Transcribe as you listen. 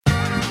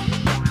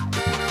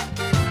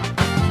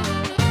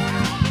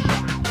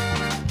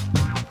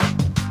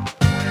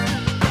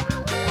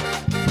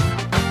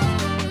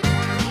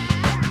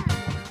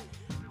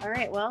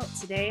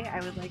Today, I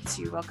would like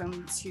to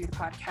welcome to the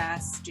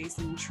podcast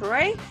Jason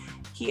Treu.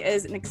 He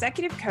is an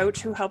executive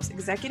coach who helps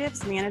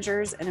executives,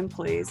 managers, and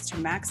employees to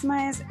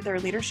maximize their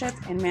leadership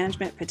and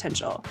management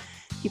potential.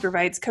 He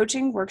provides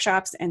coaching,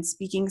 workshops, and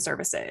speaking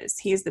services.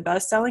 He is the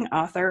best-selling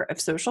author of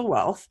Social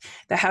Wealth,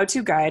 the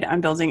how-to guide on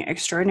building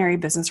extraordinary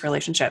business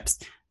relationships.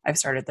 I've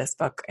started this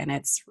book, and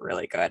it's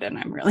really good, and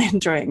I'm really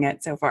enjoying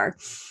it so far.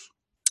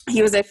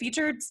 He was a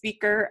featured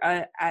speaker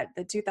at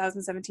the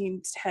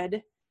 2017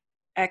 TEDx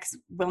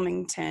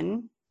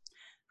Wilmington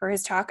for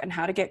his talk on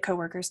how to get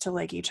coworkers to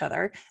like each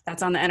other.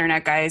 That's on the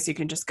internet, guys. You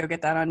can just go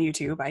get that on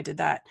YouTube. I did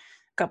that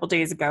a couple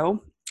days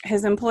ago.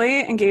 His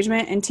employee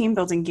engagement and team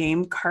building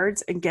game,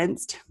 Cards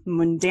Against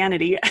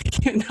Mundanity. I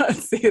cannot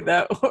say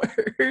that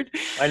word.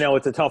 I know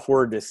it's a tough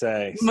word to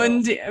say. So.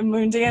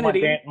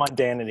 Mundanity.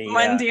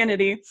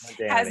 Mundanity.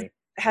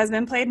 Has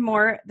been played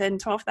more than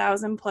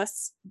 12,000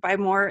 plus by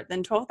more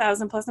than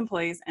 12,000 plus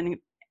employees and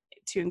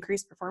to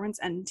increase performance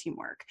and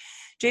teamwork.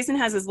 Jason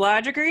has his law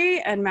degree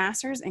and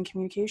master's in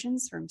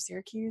communications from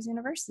Syracuse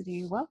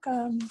University.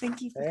 Welcome.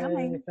 Thank you for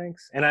coming.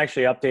 Thanks. And I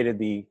actually updated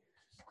the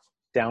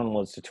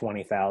downloads to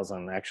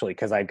 20,000 actually,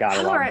 because I got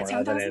a lot more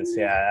evidence.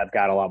 Yeah, I've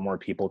got a lot more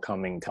people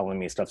coming, telling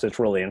me stuff. So it's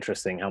really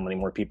interesting how many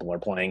more people are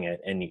playing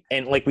it.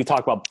 And like we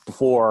talked about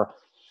before,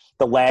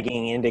 the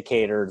lagging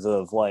indicators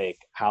of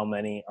like how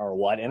many or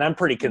what. And I'm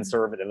pretty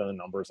conservative in the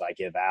numbers I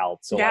give out.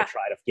 So I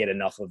try to get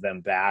enough of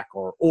them back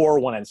or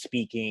when I'm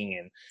speaking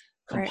and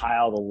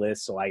compile the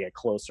list so I get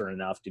closer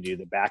enough to do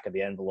the back of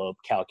the envelope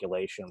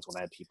calculations when I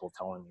have people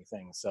telling me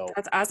things. So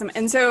that's awesome.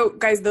 And so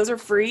guys, those are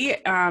free.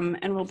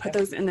 And we'll put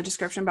those in the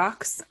description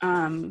box,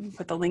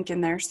 put the link in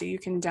there so you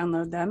can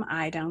download them.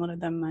 I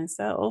downloaded them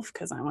myself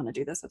because I want to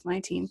do this with my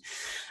team.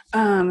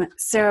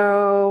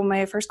 So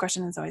my first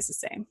question is always the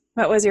same.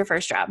 What was your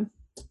first job?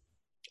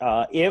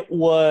 It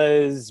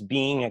was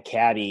being a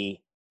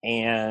caddy,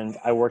 and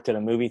I worked at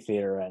a movie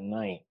theater at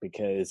night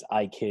because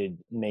I could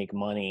make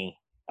money,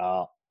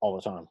 all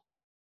the time.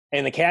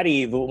 And the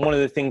caddy, one of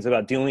the things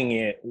about doing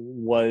it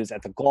was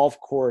at the golf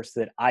course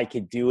that I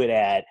could do it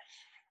at,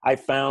 I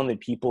found that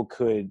people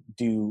could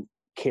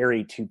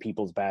carry two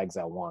people's bags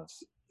at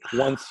once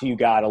you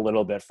got a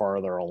little bit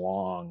farther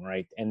along,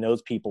 right? And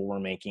those people were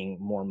making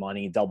more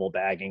money double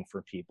bagging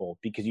for people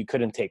because you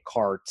couldn't take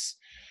carts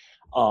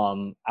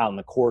out on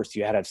the course.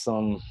 You had to have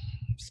some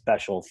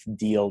special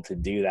deal to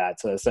do that.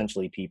 So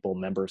essentially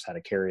members had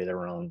to carry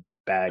their own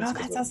bags. Oh,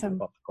 that's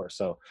awesome. Of course.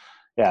 So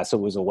yeah, so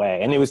it was a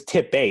way, and it was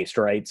tip based,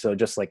 right? So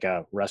just like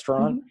a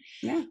restaurant.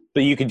 Mm-hmm. Yeah.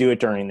 But you could do it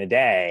during the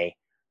day,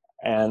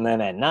 and then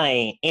at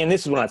night. And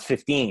this is when I was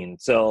 15,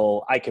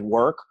 so I could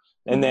work.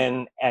 And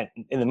then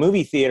in the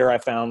movie theater, I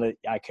found that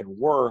I could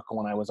work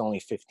when I was only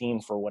 15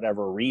 for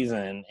whatever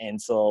reason,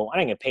 and so I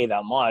didn't get paid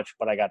that much,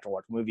 but I got to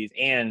watch movies,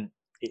 and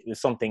it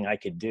was something I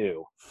could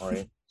do.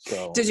 Right.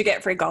 So did you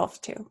get free golf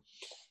too?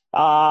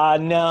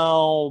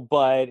 No,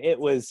 but it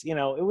was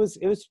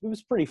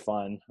pretty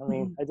fun. I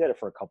mean, I did it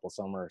for a couple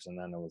summers, and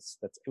then it was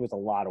a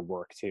lot of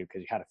work too, because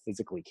you had to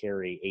physically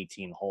carry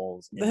 18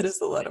 holes. That is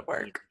a lot of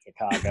work.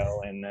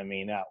 Chicago, and I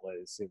mean,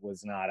 it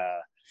was not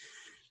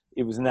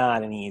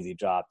an easy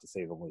job, to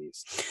say the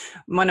least.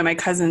 One of my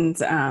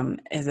cousins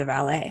is a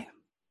valet.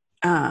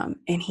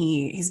 And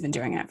he's been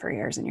doing it for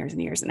years and years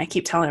and years. And I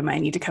keep telling him I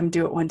need to come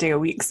do it one day a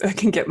week so I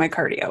can get my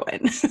cardio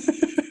in.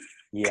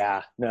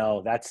 Yeah,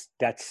 no, that's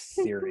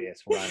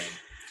serious running.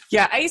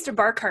 Yeah, I used to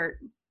bar cart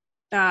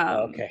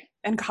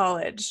in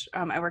college.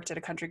 I worked at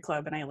a country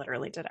club, and I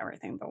literally did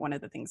everything. But one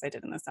of the things I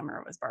did in the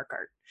summer was bar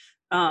cart.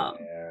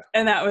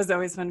 And that was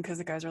always fun because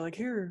the guys are like,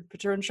 here,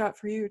 put your own shot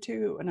for you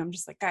too. And I'm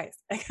just like, guys,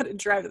 I got to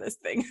drive this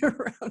thing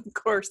around the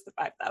course the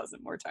 5,000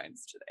 more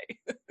times today.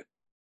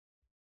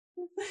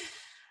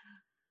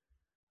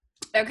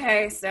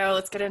 Okay, so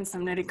let's get into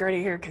some nitty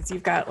gritty here because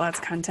you've got lots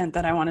of content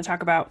that I want to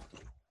talk about.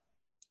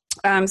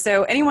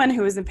 So anyone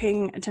who isn't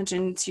paying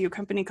attention to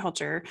company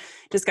culture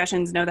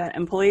discussions know that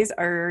employees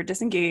are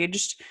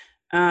disengaged,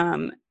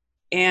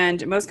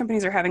 and most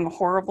companies are having a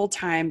horrible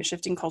time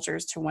shifting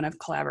cultures to one of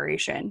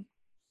collaboration.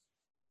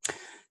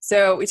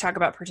 So we talk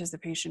about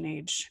participation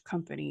age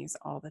companies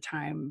all the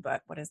time,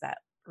 but what does that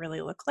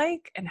really look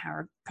like, and how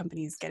are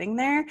companies getting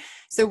there?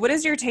 So what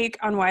is your take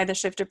on why the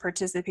shift to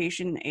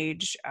participation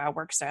age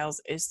work styles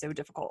is so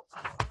difficult?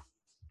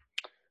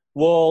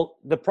 Well,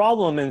 the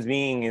problem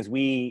is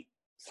we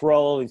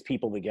throw all these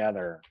people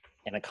together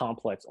in a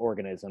complex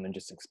organism and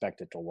just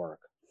expect it to work,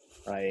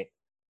 right?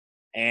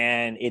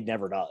 And it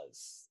never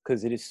does,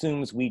 because it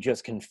assumes we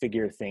just can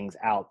figure things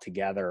out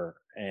together,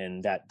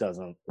 and that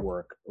doesn't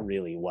work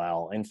really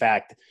well. In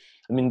fact,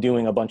 I've been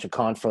doing a bunch of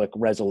conflict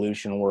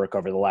resolution work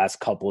over the last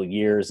couple of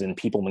years, and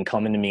people have been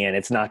coming to me, and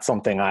it's not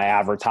something I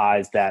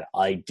advertise that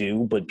I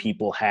do, but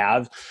people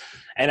have.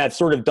 And I've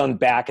sort of done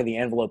back of the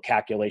envelope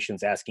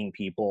calculations asking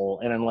people,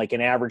 and I'm like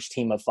an average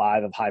team of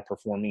 5 of high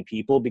performing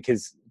people,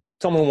 because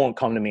someone won't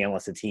come to me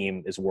unless the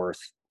team is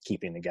worth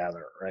keeping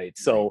together, right?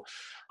 So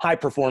high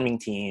performing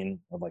team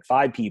of like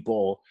 5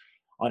 people,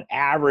 on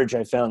average,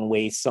 I found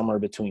waste somewhere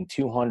between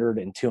 200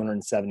 and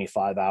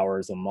 275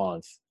 hours a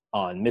month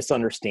on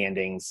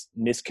misunderstandings,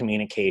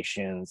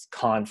 miscommunications,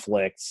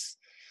 conflicts,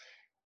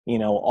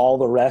 all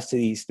the rest of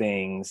these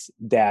things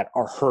that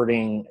are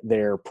hurting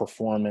their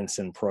performance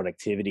and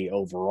productivity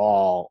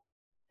overall,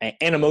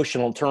 and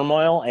emotional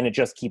turmoil. And it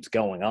just keeps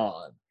going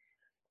on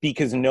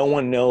because no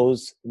one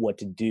knows what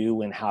to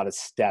do and how to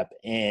step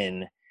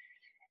in.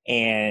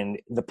 And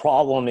the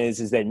problem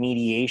is that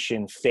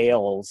mediation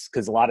fails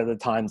because a lot of the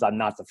times I'm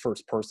not the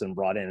first person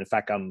brought in. In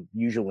fact, I'm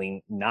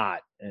usually not.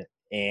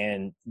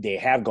 And they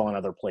have gone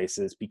other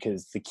places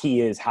because the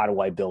key is, how do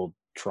I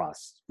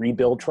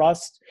rebuild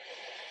trust?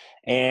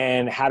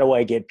 And how do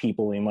I get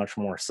people to be much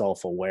more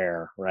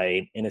self-aware,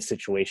 right, in a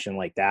situation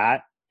like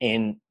that?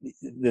 And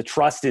the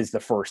trust is the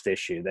first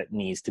issue that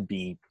needs to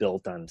be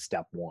built on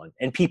step one.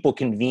 And people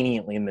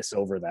conveniently miss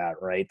over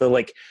that, right? They're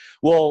like,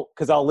 well,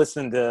 because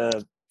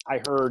I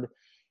heard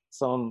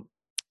some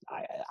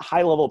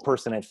high-level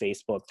person at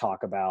Facebook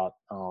talk about,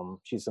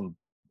 she's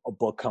a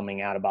book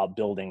coming out about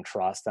building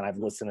trust. And I've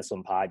listened to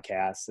some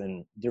podcasts,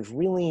 and there's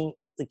really,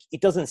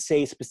 it doesn't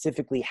say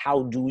specifically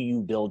how do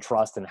you build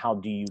trust and how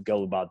do you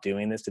go about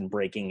doing this and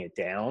breaking it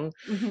down.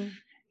 Mm-hmm.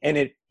 And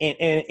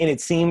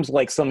it seems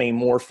like some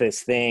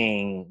amorphous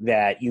thing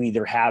that you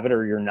either have it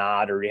or you're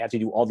not, or you have to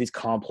do all these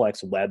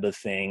complex web of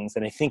things.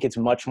 And I think it's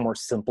much more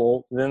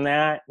simple than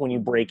that when you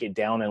break it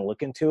down and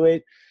look into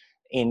it.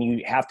 And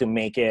you have to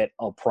make it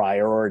a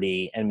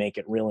priority and make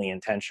it really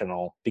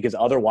intentional, because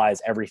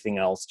otherwise everything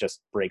else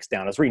just breaks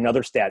down. I was reading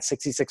another stat,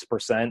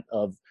 66%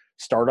 of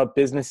startup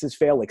businesses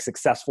fail, like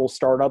successful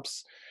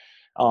startups,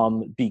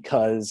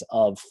 because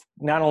of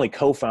not only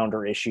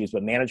co-founder issues,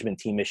 but management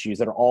team issues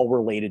that are all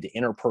related to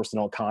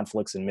interpersonal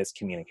conflicts and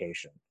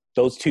miscommunication.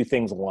 Those two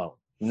things alone.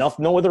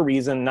 No other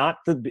reason, not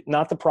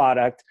the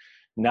product,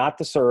 not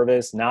the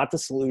service, not the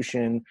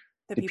solution.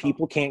 The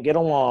people can't get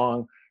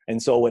along.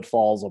 And so it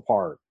falls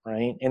apart,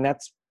 right? And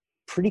that's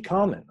pretty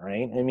common,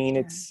 right? I mean,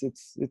 it's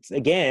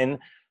again,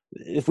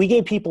 if we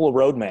gave people a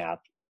roadmap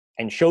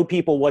and showed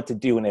people what to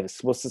do in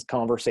explicit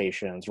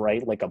conversations,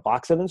 right? Like a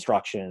box of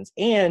instructions,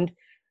 and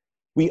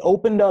we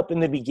opened up in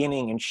the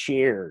beginning and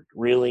shared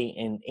really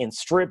and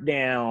stripped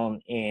down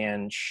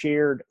and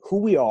shared who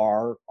we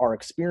are, our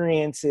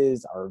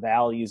experiences, our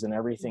values, and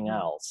everything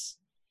else,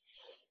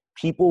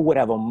 people would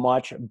have a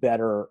much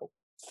better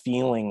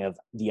feeling of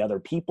the other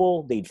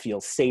people. They'd feel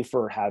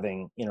safer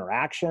having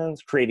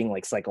interactions, creating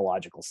like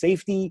psychological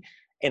safety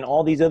and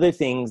all these other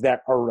things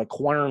that are a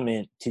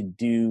requirement to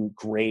do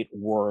great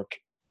work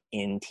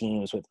in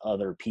teams with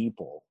other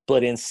people.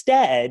 But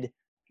instead,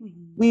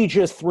 we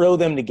just throw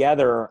them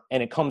together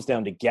and it comes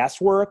down to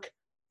guesswork,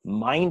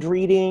 mind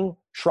reading,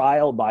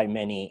 trial by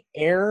many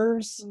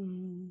errors.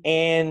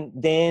 And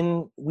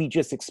then we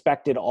just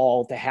expect it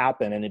all to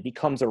happen. And it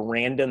becomes a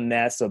random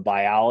mess of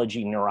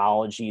biology,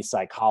 neurology,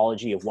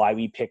 psychology of why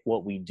we pick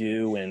what we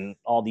do and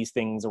all these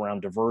things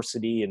around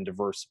diversity and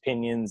diverse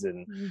opinions.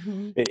 And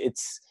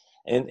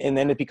and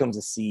then it becomes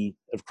a sea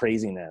of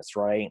craziness,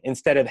 right?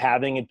 Instead of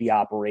having it be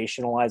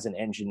operationalized and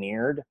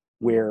engineered,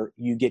 where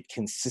you get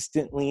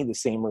consistently the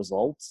same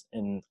results.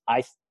 And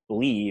I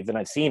believe, and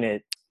I've seen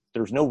it,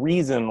 there's no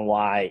reason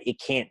why it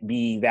can't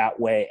be that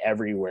way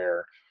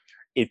everywhere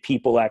if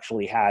people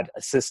actually had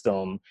a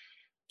system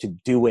to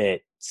do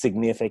it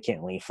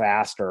significantly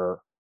faster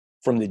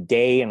from the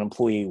day an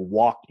employee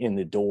walked in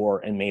the door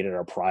and made it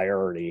a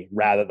priority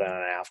rather than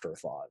an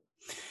afterthought.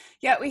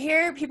 Yeah, we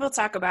hear people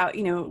talk about,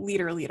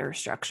 leader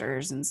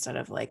structures instead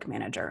of like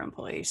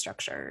manager-employee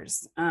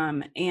structures.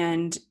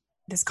 And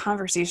this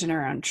conversation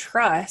around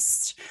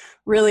trust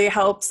really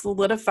helps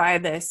solidify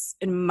this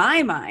in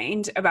my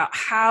mind about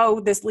how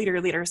this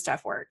leader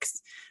stuff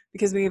works.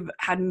 Because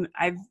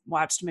I've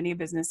watched many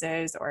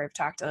businesses, or I've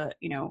talked to,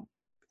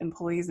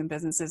 employees and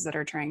businesses that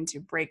are trying to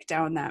break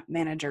down that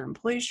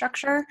manager-employee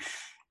structure,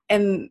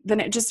 and then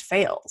it just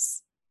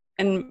fails.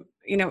 And,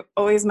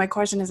 always my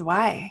question is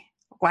why?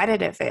 Why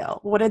did it fail?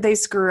 What did they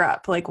screw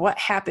up? Like, what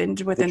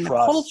happened within the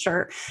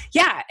culture?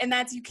 Yeah. And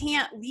you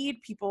can't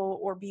lead people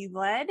or be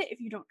led if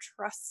you don't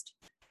trust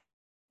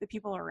the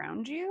people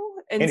around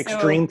you. And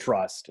extreme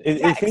trust.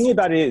 The thing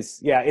about it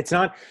is, it's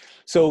not.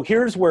 So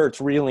here's where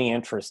it's really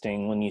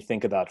interesting when you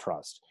think about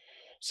trust.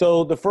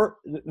 So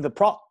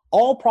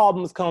all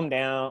problems come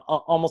down,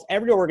 almost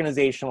every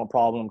organizational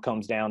problem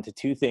comes down to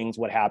two things.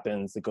 What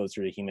happens that goes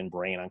through the human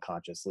brain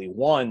unconsciously.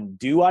 One,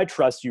 do I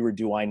trust you or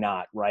do I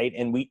not? Right.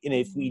 And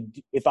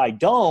if I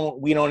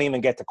don't, we don't even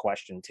get to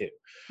question two.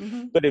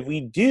 But if we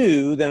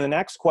do, then the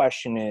next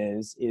question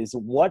is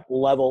what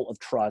level of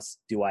trust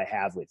do I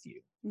have with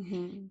you?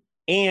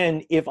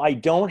 And if I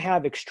don't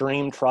have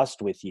extreme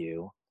trust with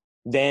you,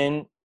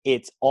 then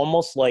it's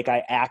almost like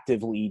I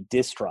actively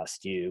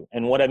distrust you.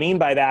 And what I mean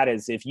by that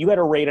is, if you had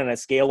a rate on a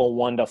scale of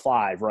 1 to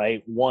 5,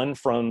 right? 1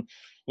 from,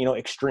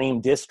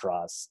 extreme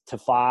distrust to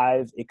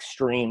 5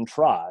 extreme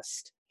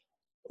trust.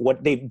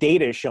 What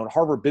data has shown,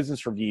 Harvard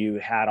Business Review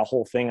had a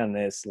whole thing on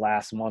this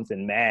last month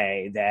in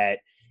May, that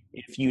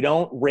if you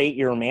don't rate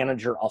your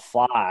manager a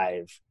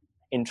 5,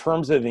 in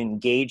terms of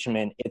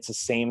engagement, it's the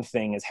same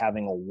thing as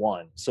having a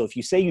 1. So if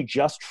you say you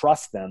just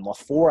trust them, a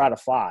 4 out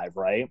of 5,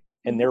 right?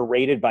 and they're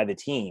rated by the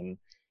team,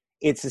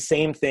 it's the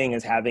same thing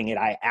as having it,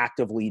 I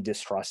actively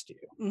distrust you.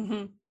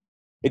 Mm-hmm.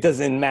 It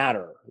doesn't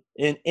matter.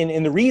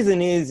 And the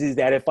reason is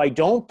that if I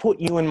don't put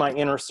you in my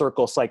inner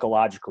circle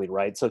psychologically,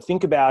 right? So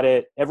think about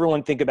it.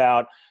 Everyone think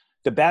about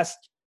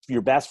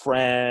your best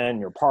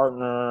friend, your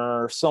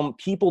partner, some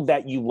people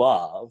that you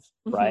love,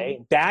 right?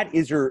 That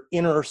is your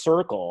inner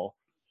circle.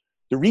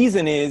 The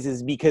reason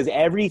is because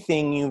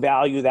everything you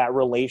value that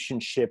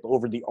relationship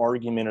over the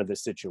argument or the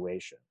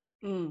situation.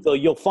 So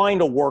you'll find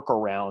a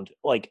workaround,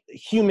 like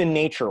human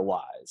nature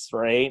wise,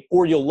 right?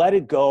 Or you'll let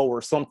it go,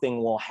 or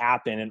something will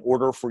happen in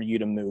order for you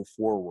to move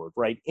forward,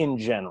 right? In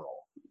general.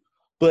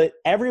 But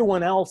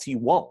everyone else you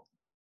won't.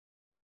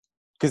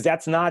 Because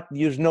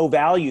there's no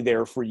value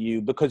there for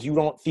you because you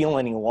don't feel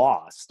any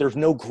loss. There's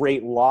no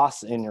great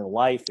loss in your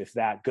life if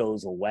that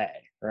goes away,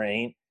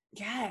 right?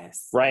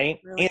 Yes. Right.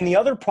 Really. And the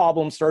other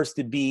problem starts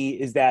to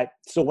be is that,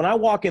 so when I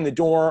walk in the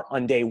door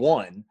on day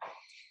one,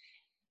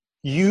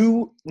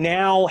 you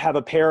now have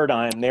a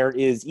paradigm. There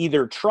is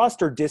either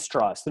trust or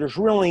distrust. There's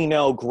really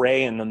no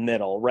gray in the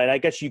middle, right? I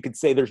guess you could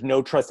say there's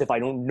no trust if I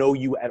don't know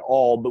you at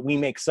all, but we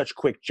make such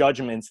quick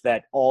judgments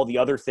that all the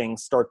other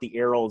things start the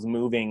arrows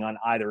moving on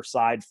either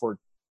side for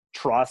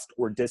trust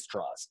or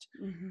distrust.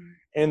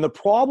 And the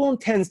problem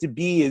tends to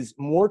be is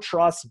more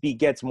trust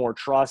begets more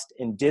trust,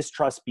 and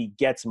distrust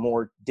begets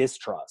more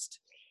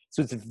distrust.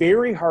 So it's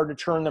very hard to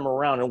turn them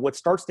around. And what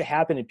starts to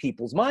happen in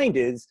people's mind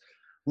is,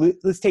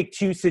 let's take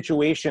two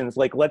situations.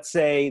 Like, let's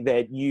say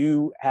that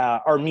you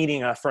are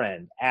meeting a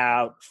friend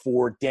out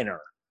for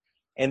dinner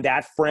and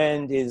that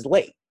friend is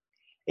late.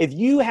 If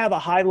you have a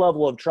high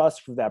level of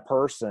trust for that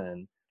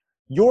person,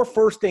 your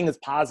first thing is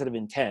positive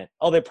intent.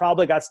 Oh, they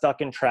probably got stuck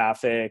in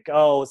traffic.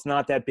 Oh, it's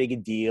not that big a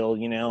deal.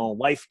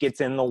 Life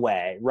gets in the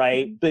way,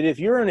 right? But if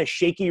you're in a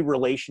shaky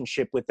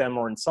relationship with them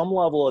or in some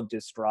level of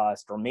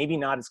distrust or maybe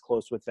not as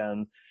close with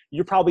them,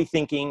 you're probably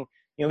thinking,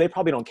 they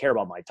probably don't care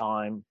about my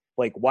time.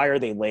 Like, why are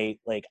they late?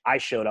 Like, I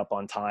showed up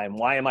on time.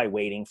 Why am I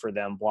waiting for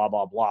them? Blah,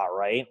 blah, blah,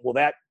 right? Well,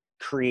 that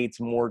creates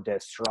more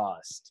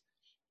distrust.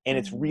 And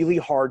it's really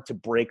hard to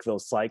break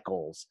those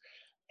cycles.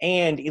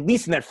 And at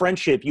least in that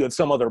friendship, you have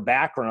some other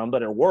background,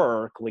 but at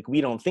work, like, we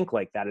don't think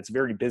like that. It's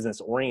very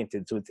business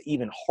oriented. So it's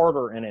even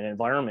harder in an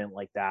environment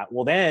like that.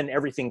 Well, then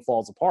everything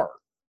falls apart,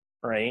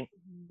 right?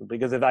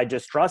 Because if I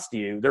distrust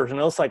you, there's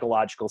no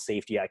psychological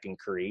safety I can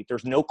create.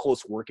 There's no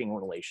close working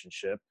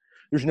relationship.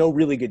 There's no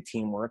really good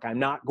teamwork. I'm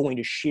not going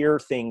to share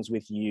things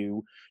with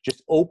you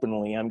just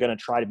openly. I'm going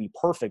to try to be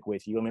perfect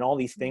with you. I mean, all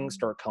these things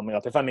start coming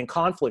up. If I'm in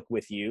conflict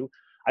with you,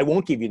 I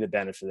won't give you the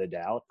benefit of the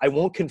doubt. I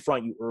won't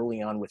confront you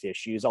early on with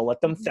issues. I'll let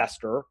them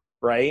fester,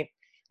 right?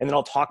 And then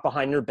I'll talk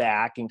behind your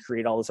back and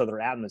create all this other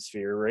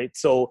atmosphere, right?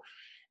 So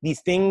these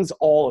things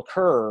all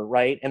occur,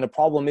 right? And the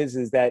problem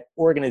is that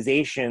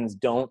organizations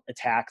don't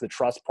attack the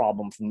trust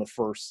problem from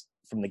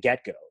the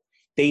get-go.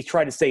 They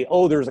try to say,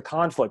 oh, there's a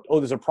conflict. Oh,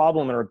 there's a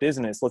problem in our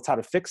business. Let's how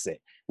to fix it.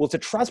 Well, it's a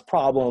trust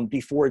problem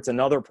before it's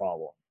another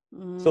problem.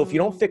 So if you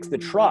don't fix the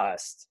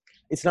trust,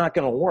 it's not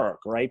going to work,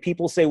 right?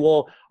 People say,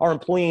 well, our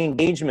employee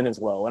engagement is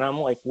low. And I'm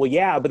like, well,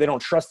 yeah, but they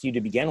don't trust you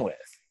to begin with.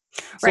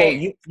 So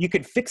you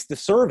could fix the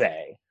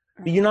survey,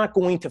 but you're not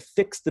going to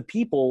fix the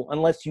people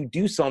unless you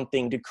do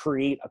something to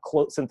create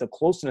a sense of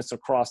closeness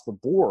across the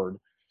board,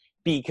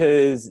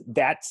 because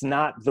that's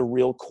not the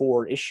real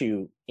core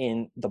issue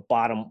in the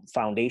bottom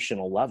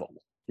foundational level.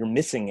 You're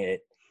missing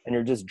it and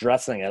you're just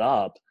dressing it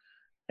up,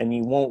 and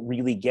you won't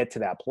really get to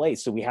that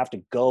place. So we have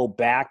to go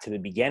back to the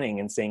beginning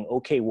and saying,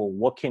 okay, well,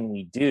 what can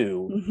we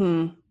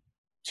do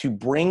to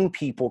bring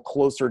people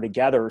closer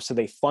together so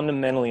they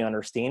fundamentally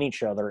understand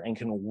each other and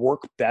can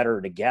work better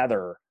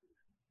together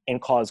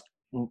and cause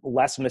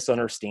less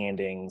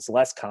misunderstandings,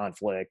 less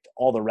conflict,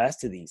 all the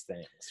rest of these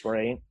things,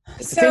 right?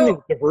 It's the same thing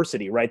with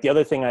diversity, right? The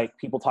other thing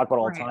people talk about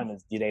all the time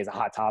is today is a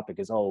hot topic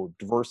is,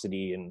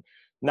 diversity, and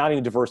not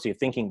even diversity of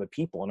thinking, but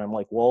people. And I'm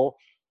like, well,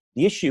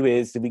 the issue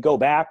is, did we go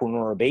back when we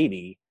were a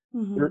baby?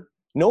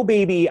 No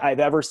baby I've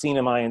ever seen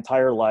in my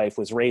entire life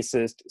was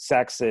racist,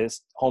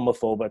 sexist,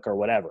 homophobic, or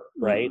whatever,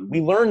 right?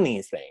 We learn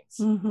these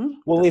things.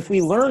 Well, if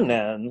we learn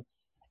them,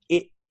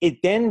 it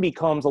then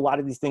becomes a lot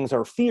of these things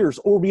are fears,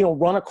 or we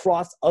run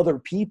across other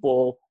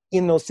people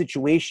in those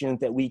situations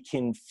that we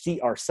can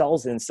see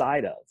ourselves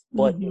inside of.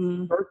 But if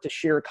we start to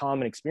share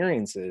common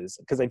experiences,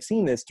 because I've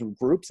seen this through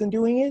groups and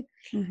doing it,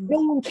 no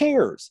one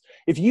cares.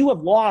 If you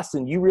have lost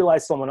and you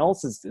realize someone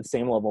else is the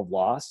same level of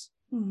loss,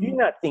 you're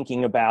not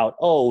thinking about,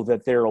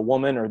 that they're a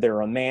woman or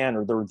they're a man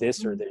or they're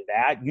this or they're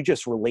that. You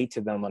just relate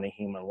to them on a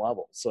human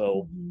level.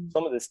 So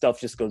some of this stuff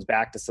just goes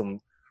back to some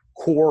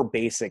core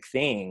basic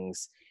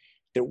things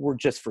that we're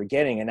just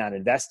forgetting and not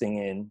investing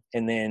in,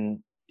 and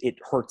then it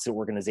hurts the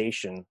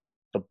organization,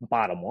 the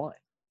bottom line.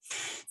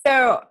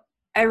 So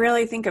I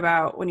really think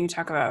about when you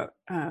talk about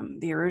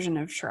the erosion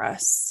of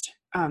trust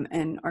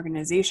in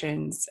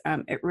organizations,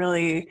 it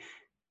really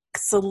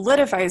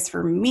solidifies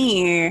for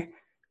me,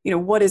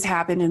 what has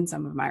happened in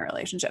some of my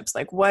relationships.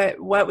 Like what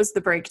was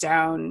the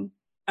breakdown?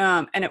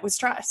 And it was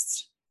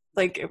trust.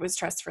 Like, it was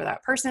trust for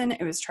that person.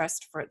 It was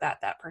trust for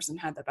that person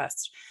had the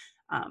best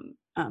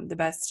the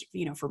best,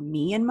 for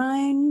me in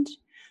mind,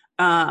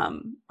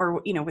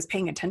 or, was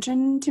paying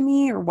attention to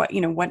me, or what,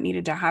 what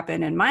needed to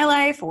happen in my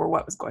life, or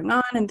what was going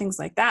on, and things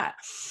like that.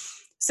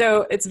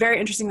 So it's very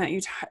interesting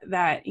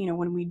that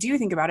when we do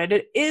think about it,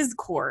 it is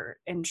core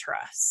in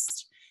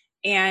trust.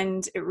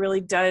 And it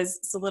really does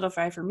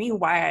solidify for me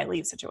why I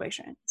leave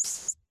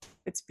situations.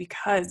 It's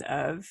because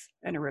of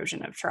an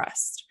erosion of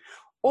trust,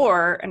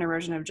 or an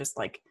erosion of just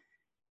like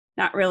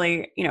not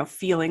really,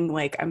 feeling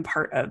like I'm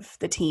part of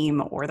the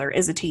team, or there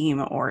is a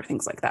team, or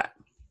things like that.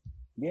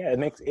 Yeah, it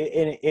makes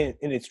it,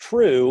 and it's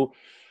true,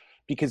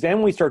 because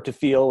then we start to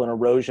feel an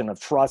erosion of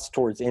trust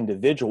towards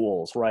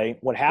individuals, right?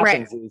 What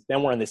happens is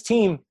then we're on this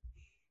team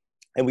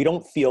and we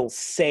don't feel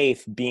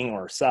safe being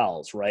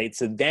ourselves, right?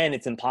 So then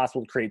it's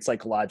impossible to create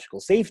psychological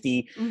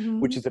safety,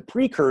 which is a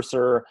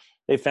precursor,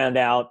 they found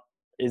out,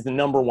 is the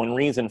number one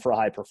reason for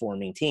high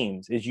performing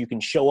teams. Is you can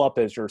show up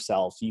as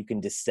yourself, you can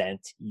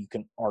dissent, you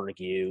can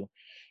argue,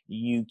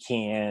 you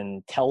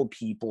can tell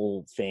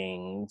people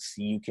things,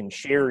 you can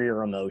share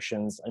your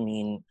emotions. I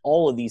mean,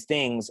 all of these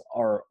things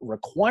are a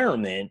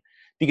requirement,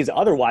 because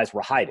otherwise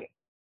we're hiding.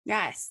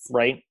 Yes.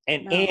 Right.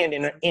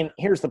 And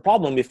here's the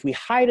problem. If we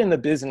hide in the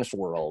business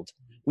world,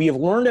 we have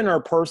learned in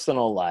our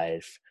personal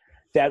life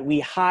that we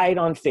hide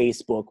on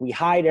Facebook, we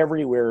hide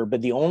everywhere,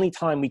 but the only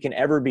time we can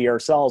ever be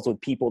ourselves with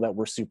people that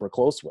we're super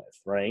close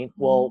with, right?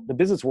 Well, the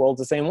business world's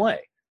the same way.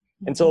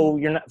 And so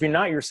if you're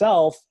not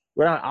yourself,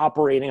 we're not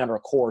operating on our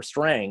core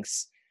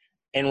strengths,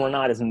 and we're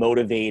not as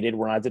motivated,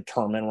 we're not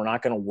determined, we're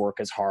not going to work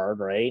as hard,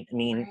 right? I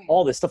mean,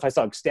 all this stuff, I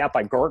saw a stat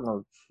by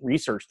Gartner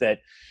research that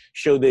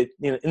showed that,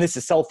 and this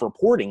is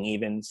self-reporting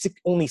even,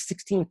 only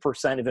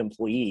 16% of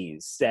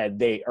employees said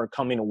they are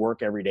coming to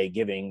work every day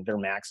giving their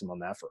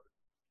maximum effort,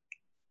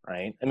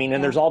 right? I mean,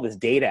 and there's all this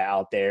data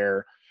out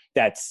there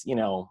that's,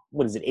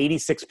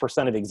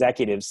 86% of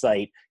executives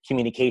cite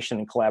communication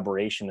and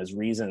collaboration as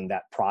reason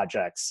that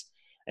projects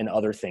and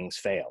other things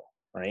fail,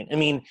 right? I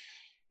mean,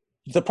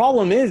 the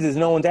problem is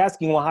no one's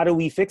asking, well, how do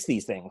we fix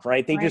these things,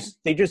 right?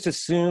 They just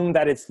assume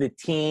that it's the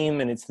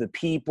team and it's the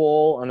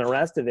people and the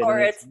rest of it. Or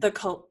it's the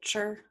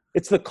culture.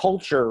 It's the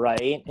culture,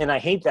 right? And I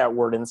hate that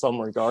word in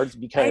some regards,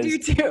 because I do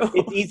too.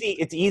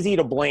 It's easy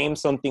to blame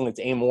something that's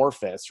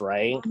amorphous,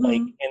 right? Like,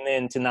 and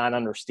then to not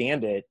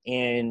understand it.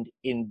 And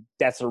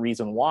that's the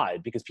reason why,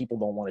 because people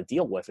don't want to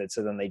deal with it.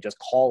 So then they just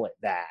call it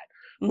that,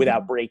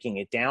 without breaking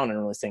it down and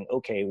really saying,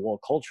 okay, well,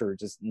 culture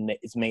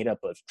is made up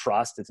of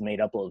trust. It's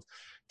made up of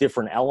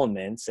different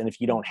elements. And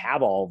if you don't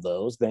have all of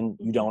those, then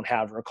you don't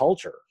have a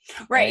culture.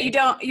 Right.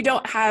 You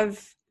don't have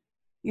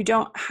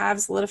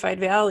solidified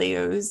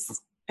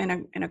values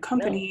in a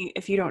company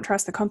if you don't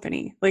trust the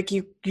company. Like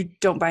you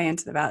don't buy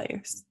into the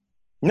values.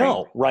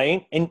 No,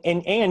 right?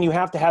 And you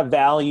have to have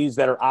values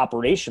that are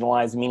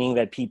operationalized, meaning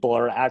that people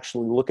are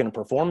actually looking at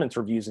performance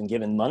reviews and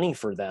given money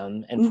for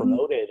them and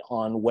promoted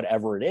on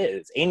whatever it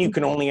is. And you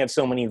can only have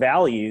so many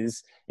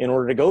values in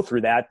order to go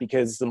through that,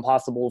 because it's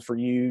impossible for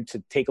you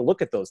to take a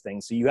look at those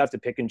things. So you have to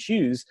pick and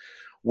choose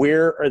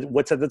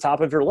what's at the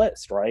top of your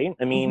list, right?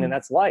 I mean, and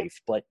that's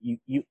life. But you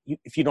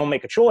if you don't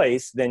make a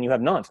choice, then you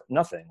have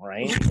nothing,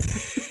 right?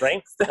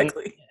 Right?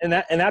 Exactly. And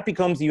that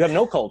becomes, you have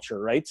no culture,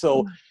 right?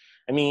 So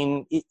I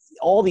mean,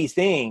 all these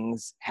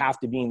things have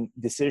to be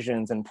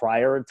decisions and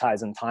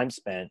prioritize and time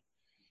spent.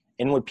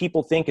 And what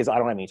people think is, I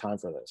don't have any time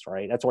for this,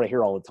 right? That's what I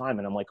hear all the time.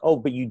 And I'm like, oh,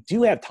 but you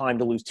do have time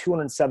to lose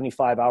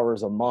 275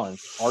 hours a month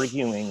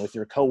arguing with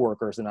your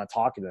coworkers and not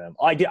talking to them.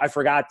 I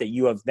forgot that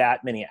you have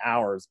that many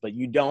hours, but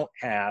you don't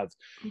have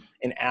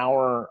an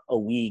hour a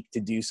week to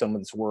do some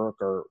of this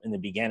work, or in the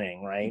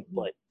beginning, right?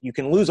 But you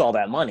can lose all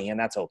that money, and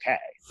that's okay,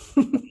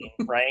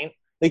 right?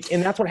 Like,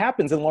 and that's what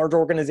happens in large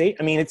organizations.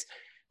 I mean,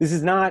 this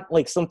is not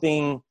like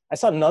something. I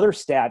saw another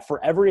stat: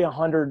 for every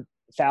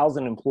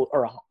 100,000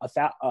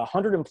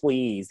 100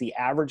 employees, the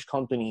average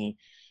company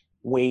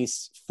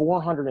wastes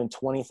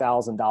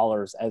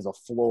 $420,000 as a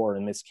floor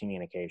in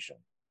miscommunication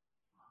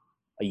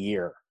a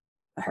year.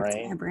 That hurts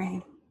my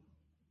brain.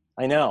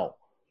 I know.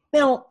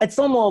 Now, at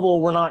some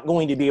level, we're not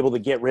going to be able to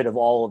get rid of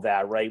all of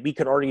that, right? We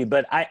could argue,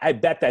 but I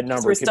bet that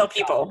number we're could still be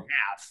people.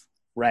 half,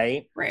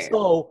 right? Right.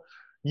 So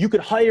you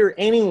could hire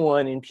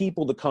anyone and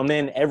people to come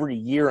in every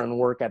year and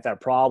work at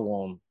that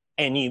problem,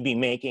 and you'd be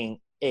making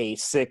a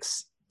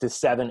 6 to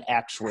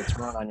 7x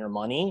return on your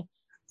money.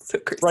 So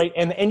crazy. Right.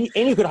 And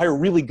you could hire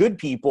really good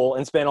people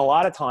and spend a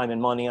lot of time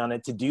and money on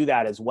it to do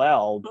that as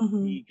well,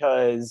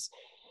 because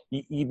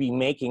you'd be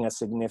making a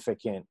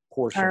significant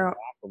portion of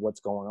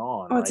what's going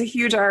on. Oh, it's a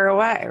huge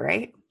ROI,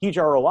 right? Huge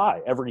ROI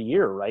every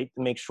year, right?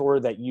 To make sure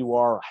that you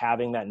are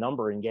having that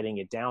number and getting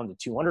it down to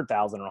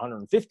 200,000 or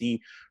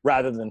 150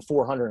 rather than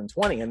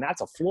 420. And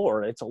that's a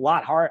floor. It's a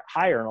lot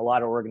higher in a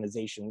lot of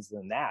organizations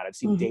than that. I've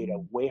seen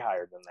data way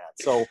higher than that.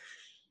 So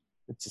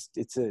it's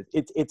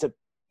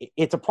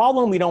a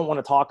problem we don't want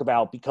to talk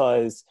about,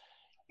 because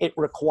it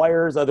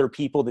requires other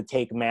people to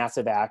take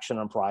massive action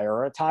and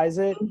prioritize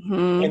it.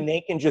 Mm-hmm. And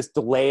they can just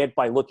delay it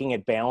by looking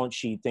at balance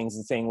sheet things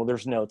and saying, well,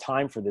 there's no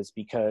time for this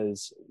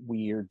because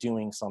we are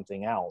doing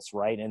something else,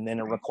 right? And then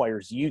it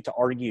requires you to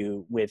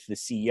argue with the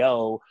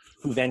CEO,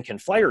 who then can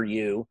fire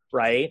you,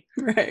 right?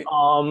 Right.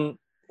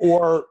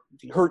 Or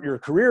hurt your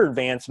career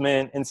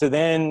advancement. And so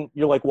then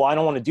you're like, well, I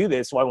don't want to do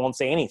this, so I won't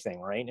say anything,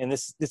 right? And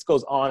this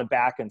goes on and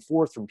back and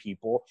forth from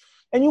people.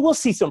 And you will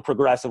see some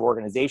progressive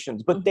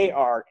organizations, but they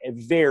are a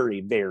very,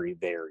 very,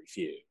 very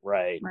few,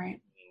 right? Right.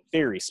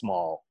 Very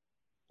small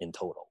in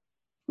total.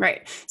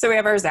 Right. So we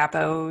have our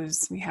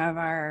Zappos, we have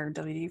our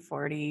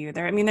WD-40.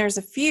 There's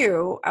a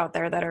few out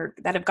there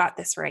that have got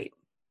this right.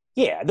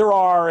 Yeah, there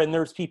are, and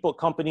there's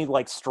companies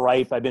like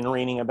Stripe I've been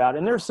reading about,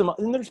 and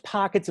there's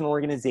pockets and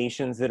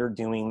organizations that are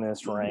doing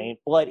this, right?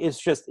 But it's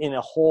just in a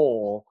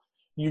whole,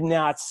 you're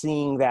not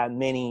seeing that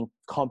many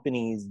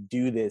companies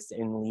do this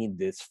and lead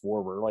this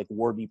forward. Like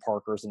Warby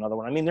Parker's another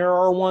one. I mean, there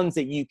are ones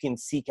that you can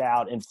seek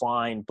out and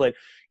find, but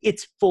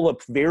it's full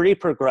of very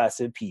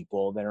progressive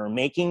people that are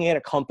making it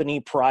a company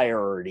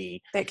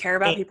priority. That care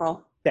about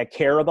people. That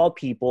care about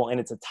people, and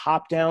it's a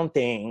top-down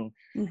thing,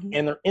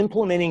 and they're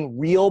implementing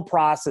real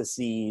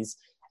processes,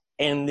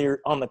 and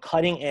they're on the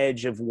cutting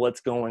edge of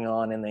what's going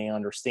on, and they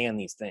understand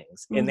these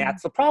things. And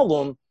that's the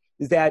problem,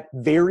 is that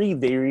very,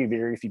 very,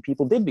 very few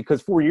people did,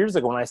 because 4 years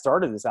ago when I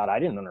started this out, I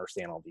didn't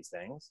understand all these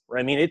things. Right?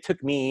 I mean, it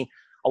took me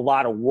a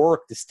lot of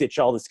work to stitch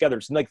all this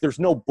together. So, like, there's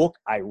no book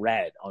I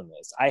read on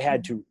this. I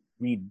had to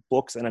read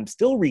books, and I'm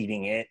still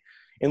reading it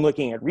and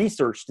looking at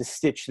research to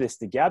stitch this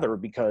together,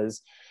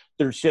 because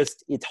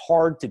it's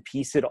hard to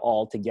piece it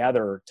all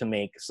together to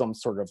make some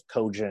sort of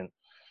cogent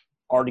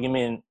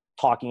argument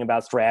talking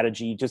about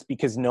strategy, just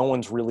because no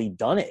one's really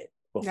done it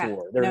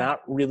before. They're not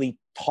really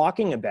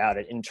talking about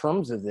it in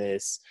terms of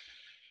this.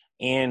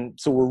 And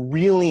so we're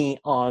really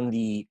on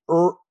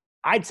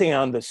I'd say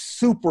on the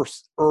super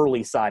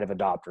early side of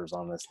adopters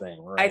on this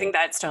thing. Right? I think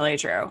that's totally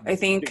true. I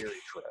think, very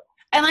true.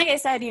 And like I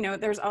said,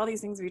 there's all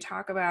these things we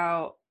talk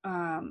about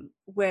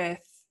with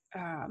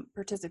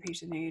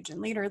participation age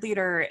and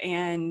leader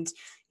and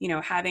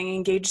having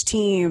engaged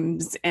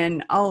teams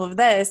and all of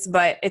this,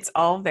 but it's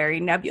all very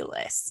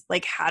nebulous.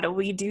 Like, how do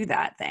we do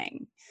that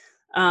thing?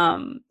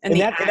 And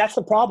that's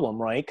the problem,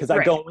 right? Because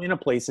I go into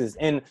places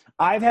and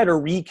I've had to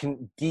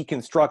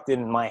deconstruct it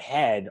in my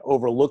head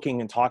over looking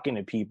and talking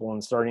to people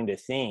and starting to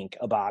think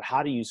about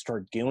how do you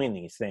start doing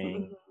these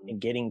things and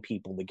getting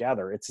people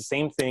together. It's the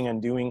same thing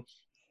I'm doing,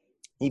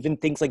 even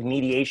things like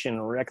mediation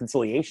or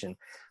reconciliation.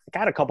 I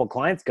had a couple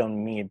clients come to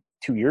me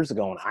 2 years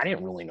ago and I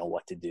didn't really know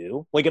what to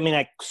do. Like, I mean,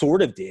 I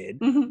sort of did,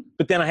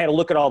 but then I had to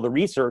look at all the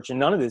research and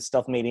none of this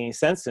stuff made any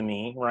sense to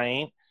me,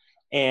 right?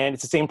 And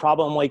it's the same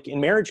problem like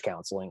in marriage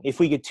counseling. If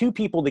we get two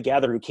people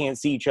together who can't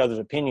see each other's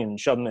opinion and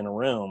shove them in a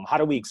room, how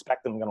do we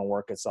expect them going to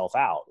work itself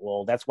out?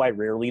 Well, that's why it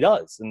rarely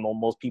does. And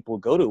most people who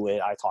go to it,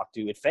 I talk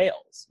to, it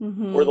fails.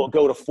 Or they'll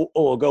go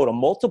to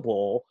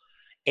multiple,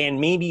 and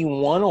maybe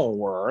one will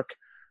work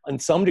in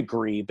some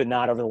degree, but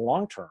not over the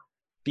long term.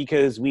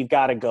 Because we've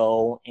got to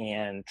go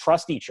and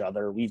trust each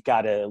other. We've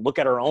got to look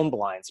at our own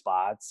blind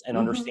spots and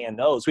understand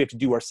those. We have to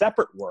do our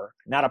separate work,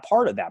 not a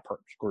part of that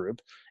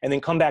group, and then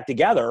come back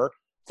together,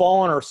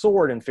 fall on our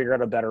sword, and figure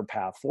out a better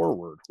path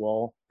forward.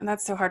 Well, and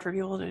that's so hard for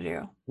people to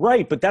do.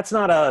 Right. But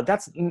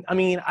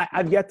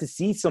I've yet to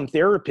see some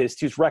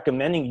therapist who's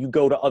recommending you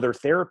go to other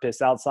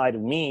therapists outside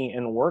of me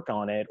and work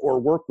on it, or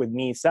work with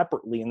me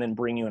separately and then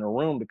bring you in a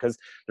room, because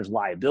there's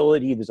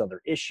liability, there's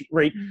other issues,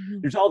 right?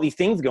 There's all these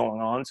things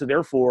going on. So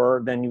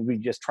therefore, then we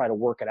just try to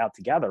work it out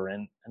together.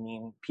 And I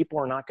mean, people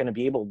are not going to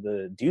be able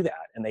to do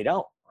that, and they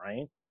don't,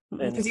 right?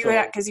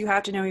 Because you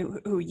have to know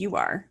who you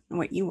are and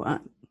what you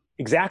want.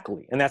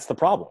 Exactly. And that's the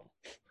problem.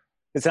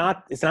 It's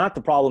not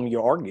the problem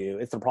you argue.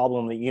 It's the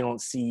problem that you don't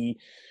see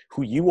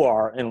who you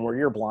are and where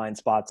your blind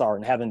spots are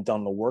and haven't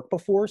done the work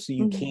before. So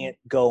you can't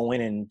go in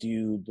and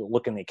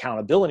look in the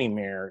accountability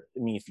mirror.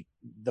 I mean,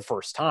 the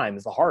first time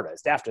is the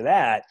hardest. After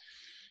that,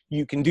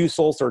 you can do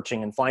soul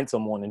searching and find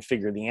someone and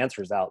figure the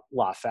answers out a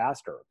lot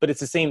faster. But it's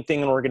the same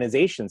thing in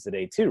organizations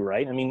today too,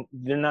 right? I mean,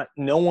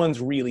 no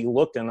one's really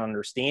looked and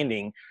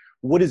understanding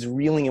what does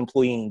really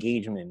employee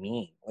engagement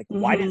mean? Like,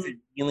 why does it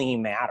really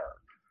matter?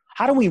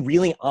 How do we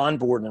really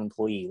onboard an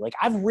employee? Like,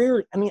 I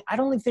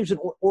don't think there's an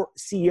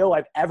CEO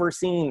I've ever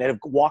seen that have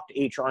walked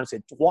to HR and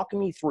said, walk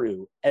me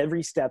through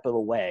every step of the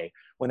way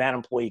when that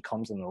employee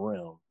comes in the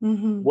room.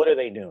 What are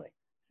they doing?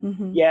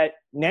 Yet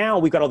now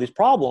we've got all these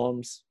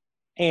problems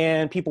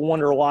and people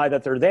wonder why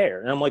that they're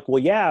there. And I'm like,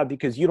 well, yeah,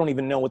 because you don't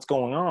even know what's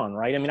going on,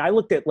 right? I mean, I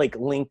looked at like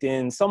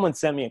LinkedIn. Someone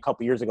sent me a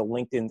couple years ago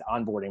LinkedIn's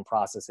onboarding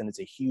process, and it's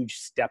a huge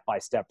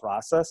step-by-step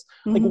process.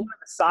 Like, one of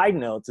the side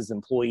notes is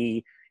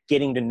employee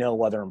getting to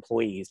know other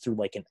employees through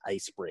like an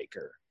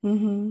icebreaker.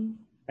 And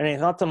I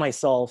thought to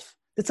myself,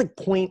 it's like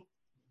 0.2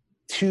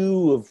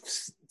 of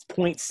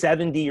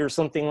 0.70 or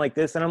something like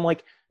this. And I'm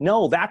like,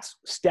 no, that's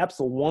steps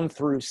 1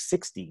 through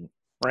 60,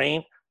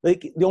 right?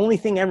 Like, the only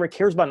thing ever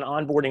cares about an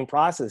onboarding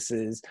process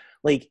is,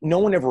 like, no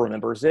one ever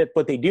remembers it,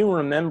 but they do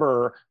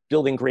remember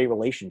building great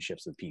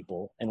relationships with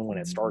people and when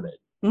it started.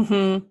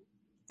 Mm-hmm.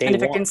 Day And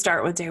if it one. can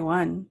start with day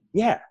one.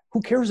 Yeah.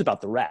 Who cares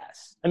about the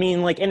rest? I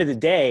mean, like, end of the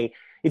day,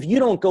 if you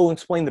don't go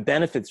explain the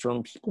benefits for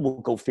them, people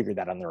will go figure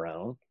that on their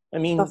own. I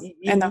mean, And they'll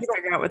you don't,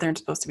 figure out what they're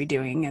supposed to be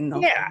doing, and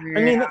they'll yeah. I figure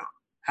out mean,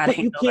 how to but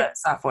you handle can't, that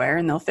software,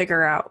 and they'll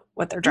figure out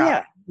what their job yeah.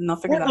 is, and they'll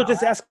figure Or that they'll all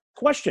just ask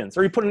questions,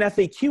 or you put an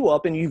FAQ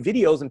up and you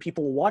videos and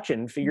people will watch it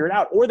and figure it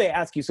out. out, or they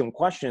ask you some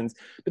questions,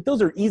 but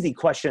those are easy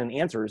question and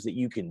answers that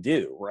you can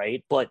do,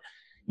 right? But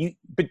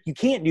you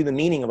can't do the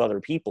meaning of other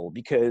people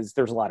because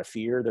there's a lot of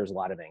fear, there's a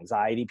lot of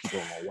anxiety, people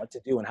don't know what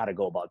to do and how to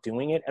go about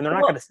doing it, and they're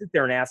not going to sit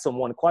there and ask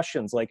someone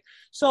questions like,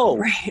 so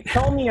Right.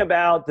 tell me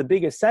about the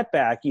biggest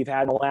setback you've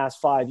had in the last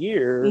 5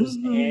 years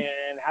Mm-hmm.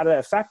 and how that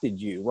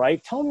affected you,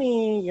 right? Tell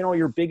me,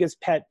 your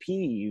biggest pet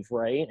peeve,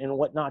 right? And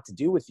what not to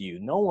do with you.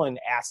 No one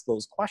asks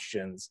those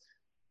questions,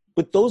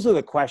 but those are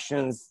the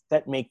questions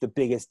that make the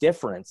biggest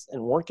difference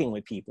in working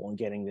with people and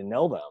getting to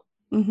know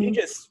them. Mm-hmm.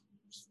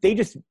 They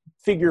just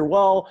figure,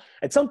 well,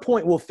 at some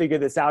point we'll figure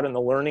this out in the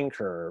learning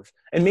curve.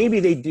 And maybe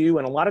they do,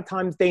 and a lot of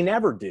times they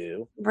never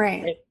do.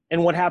 Right.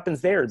 And what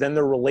happens there? Then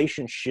the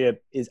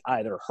relationship is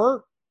either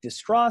hurt,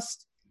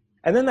 distrust,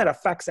 and then that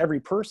affects every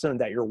person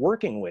that you're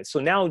working with. So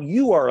now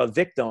you are a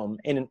victim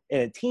in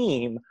a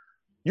team.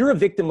 You're a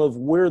victim of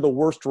where the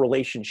worst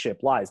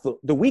relationship lies.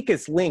 The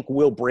weakest link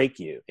will break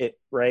you,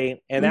 right?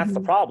 And that's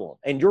the Mm-hmm. problem.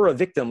 And you're a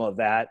victim of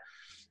that.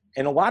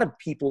 And a lot of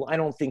people, I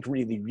don't think,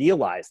 really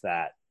realize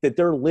that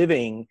they're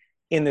living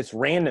in this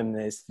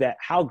randomness, that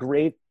how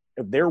great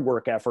of their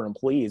work effort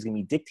employee is going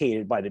to be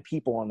dictated by the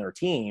people on their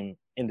team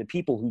and the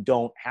people who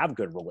don't have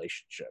good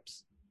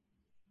relationships.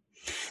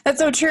 That's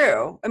so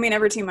true. I mean,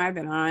 every team I've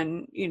been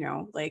on,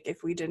 like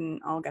if we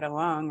didn't all get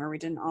along or we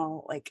didn't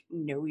all like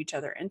know each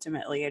other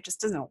intimately, it just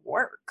doesn't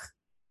work.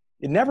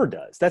 It never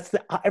does. That's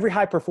every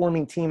high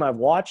performing team I've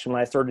watched when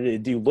I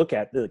started to look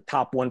at the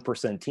top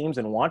 1% teams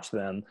and watch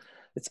them.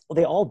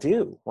 They all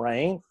do,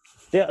 right?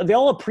 They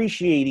all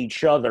appreciate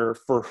each other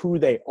for who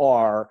they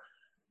are,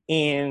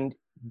 and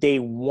they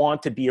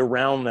want to be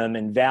around them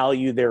and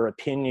value their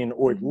opinion,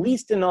 or at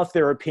least enough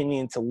their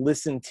opinion to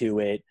listen to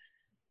it,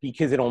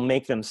 because it'll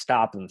make them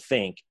stop and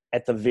think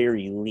at the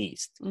very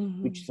least,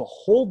 which is a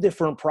whole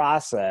different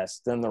process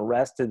than the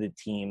rest of the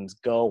teams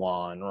go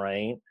on,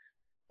 right?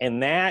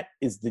 And that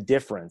is the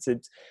difference.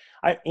 And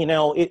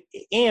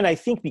I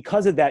think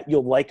because of that,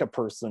 you'll like a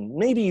person.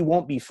 Maybe you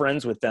won't be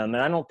friends with them.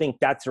 And I don't think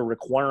that's a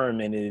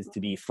requirement, is to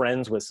be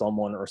friends with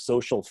someone or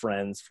social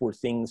friends for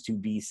things to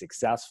be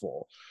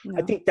successful. No.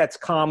 I think that's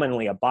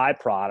commonly a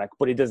byproduct,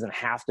 but it doesn't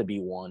have to be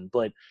one.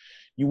 But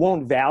you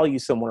won't value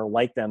someone or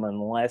like them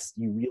unless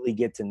you really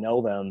get to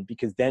know them,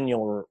 because then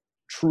you'll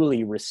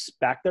truly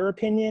respect their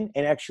opinion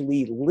and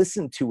actually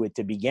listen to it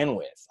to begin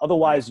with.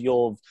 Otherwise,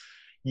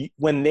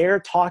 when they're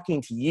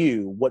talking to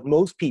you, what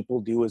most people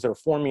do is they're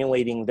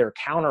formulating their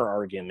counter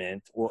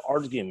argument or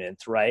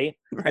argument, right?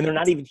 And they're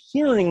not even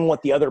hearing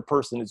what the other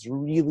person is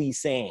really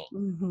saying,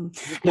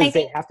 because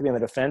they have to be on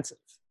the defensive.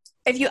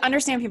 If you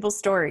understand people's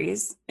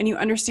stories and you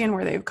understand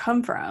where they've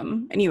come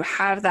from and you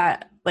have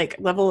that like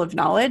level of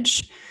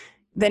knowledge,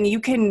 then you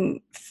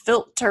can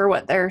filter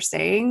what they're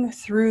saying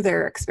through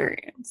their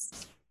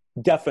experience.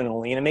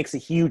 Definitely. And it makes a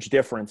huge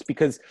difference,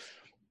 because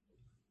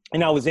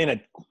and I was in a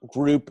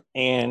group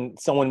and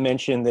someone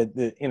mentioned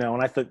that, and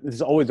I thought this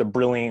is always a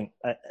brilliant,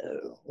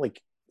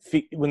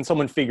 when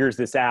someone figures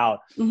this out,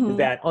 is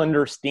that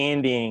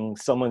understanding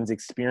someone's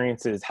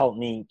experiences helped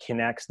me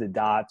connect the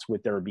dots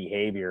with their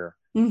behavior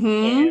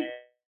and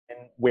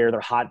where their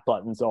hot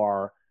buttons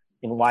are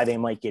and why they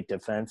might get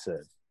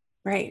defensive.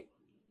 Right.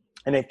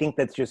 And I think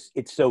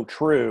it's so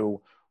true.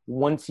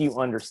 Once you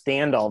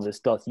understand all this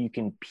stuff, you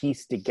can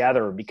piece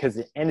together, because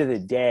at the end of the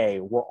day,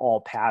 we're all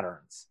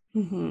patterns.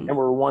 And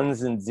we're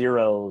ones and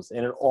zeros,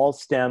 and it all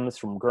stems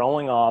from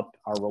growing up,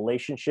 our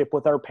relationship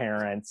with our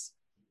parents,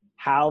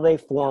 how they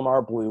form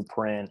our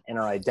blueprint and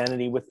our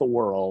identity with the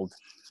world,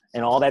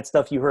 and all that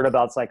stuff you heard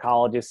about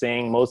psychologists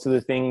saying most of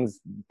the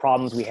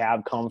problems we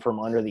have come from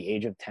under the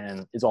age of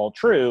 10 is all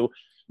true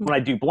when I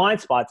do blind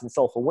spots and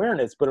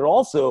self-awareness. But it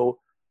also,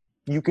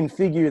 you can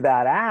figure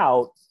that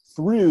out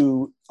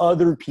through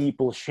other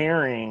people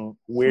sharing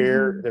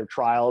where their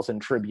trials and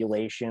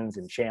tribulations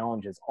and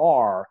challenges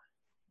are.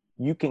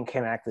 You can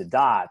connect the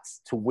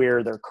dots to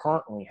where they're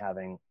currently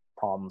having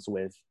problems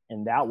with,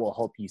 and that will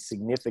help you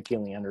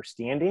significantly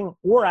understanding,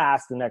 or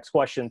ask the next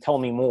question, tell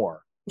me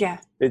more. Yeah.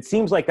 It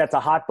seems like that's a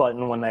hot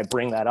button when I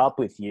bring that up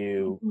with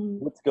you.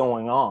 What's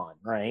going on,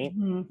 right?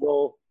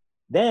 Well,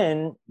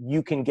 then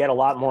you can get a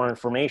lot more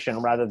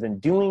information rather than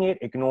doing it,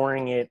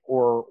 ignoring it,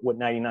 or what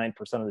 99%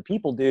 of the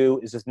people do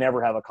is just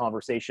never have a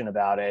conversation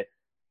about it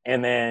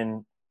and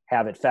then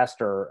have it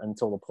fester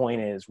until the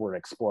point is where it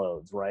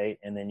explodes, right?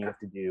 And then you have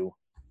to do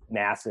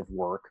massive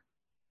work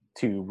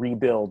to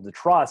rebuild the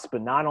trust,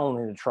 but not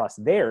only the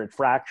trust there, it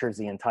fractures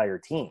the entire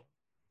team.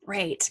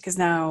 Right. Because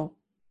now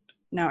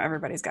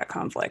everybody's got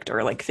conflict,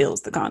 or like feels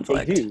the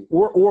conflict. They do.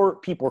 Or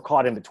people are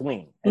caught in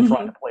between and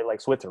trying to play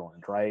like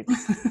Switzerland, right?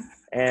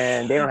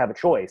 And they don't have a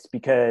choice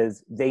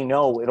because they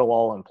know it'll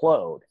all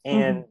implode.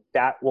 And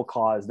that will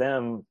cause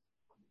them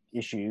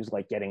issues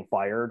like getting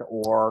fired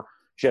or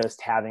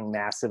just having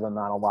massive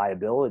amount of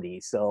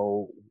liability.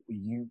 So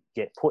you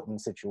get put in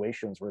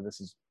situations where this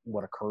is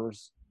what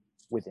occurs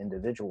with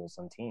individuals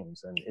and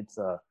teams. And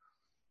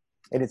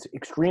it's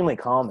extremely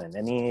common.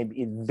 I mean,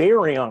 it's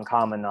very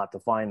uncommon not to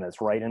find this,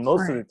 right? And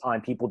most of the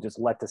time people just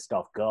let the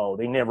stuff go.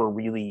 They never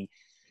really,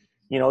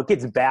 it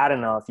gets bad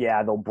enough.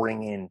 Yeah, they'll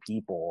bring in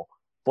people,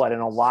 but in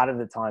a lot of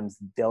the times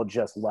they'll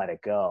just let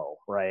it go,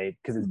 right?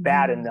 Because it's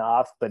bad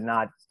enough, but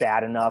not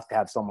bad enough to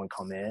have someone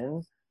come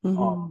in.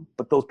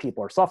 But those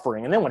people are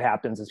suffering. And then what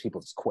happens is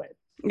people just quit.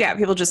 Yeah,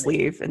 people just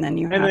leave, and then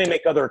they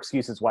make other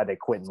excuses why they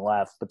quit and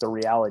left. But the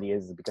reality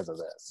is because of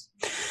this.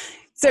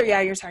 So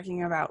yeah, you're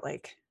talking about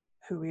like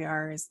who we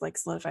are is like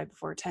solidified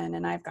before 10,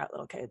 and I've got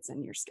little kids,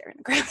 and you're scaring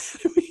the crap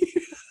out of me.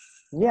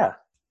 Yeah.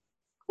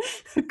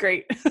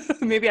 Great.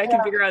 Maybe I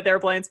can figure out their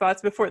blind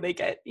spots before they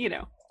get,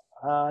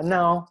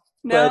 No,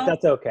 but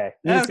that's okay.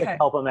 You just have to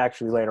help them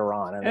actually later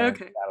on, and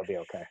that'll be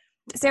okay.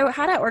 So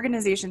how do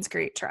organizations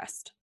create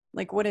trust?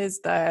 Like what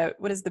is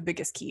the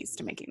biggest keys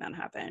to making that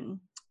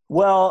happen?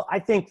 Well, I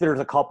think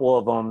there's a couple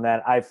of them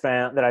that I've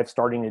found that I'm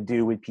starting to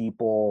do with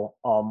people.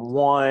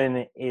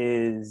 One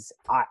is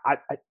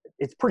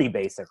it's pretty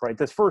basic, right?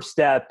 This first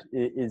step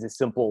is a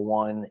simple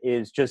one,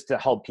 is just to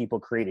help people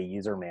create a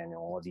user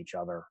manual of each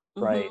other,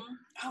 right?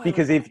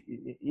 Because if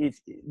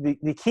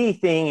the key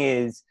thing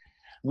is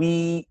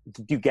we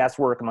do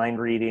guesswork, mind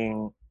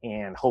reading,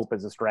 and hope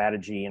as a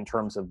strategy in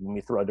terms of when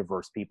we throw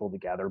diverse people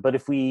together. But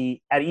if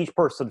we, at each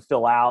person,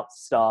 fill out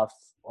stuff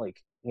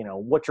like,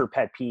 what's your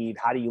pet peeve?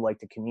 How do you like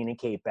to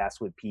communicate best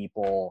with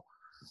people?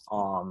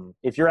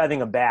 If you're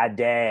having a bad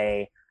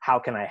day, how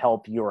can I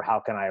help you, or how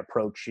can I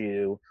approach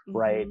you,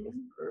 right?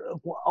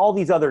 All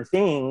these other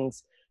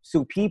things,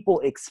 so people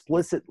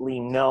explicitly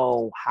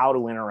know how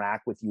to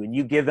interact with you, and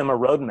you give them a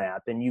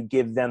roadmap and you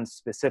give them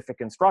specific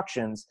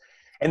instructions,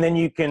 and then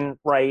you can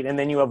and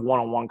then you have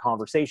one-on-one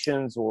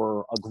conversations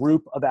or a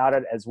group about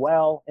it as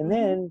well. And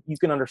then you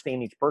can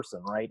understand each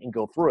person, right? And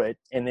go through it.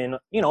 And then,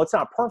 it's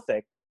not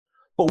perfect,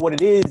 but what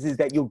it is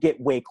that you'll get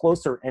way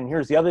closer. And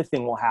here's the other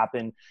thing will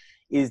happen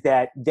is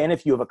that then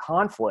if you have a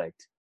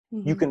conflict,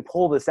 you can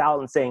pull this out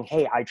and saying,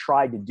 hey, I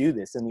tried to do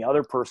this. And the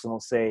other person will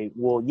say,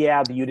 well,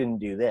 yeah, but you didn't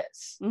do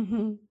this.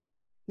 You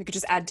could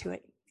just add to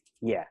it.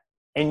 Yeah.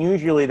 And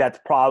usually that's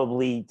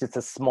probably just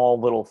a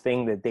small little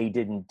thing that they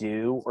didn't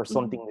do, or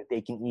something that they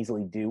can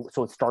easily do.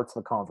 So it starts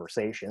the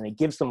conversation. It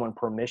gives someone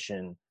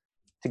permission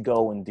to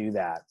go and do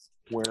that,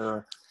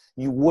 where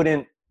you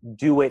wouldn't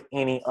do it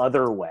any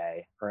other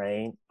way,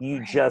 right?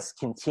 You just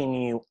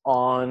continue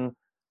on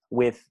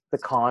with the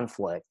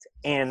conflict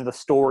and the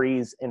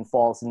stories and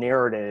false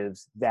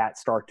narratives that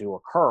start to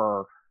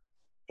occur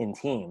in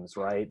teams,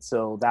 right?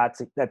 So that's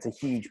a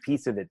huge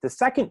piece of it. The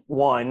second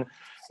one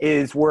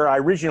is where I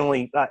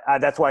originally,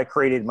 that's why I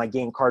created my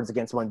game Cards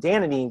Against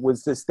Mundanity,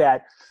 was just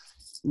that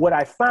what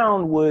I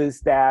found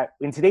was that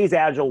in today's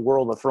agile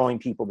world of throwing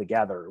people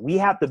together, we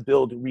have to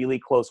build really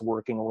close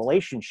working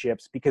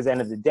relationships, because at the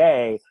end of the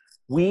day,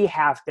 we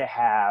have to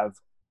have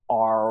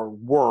our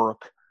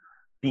work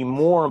be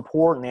more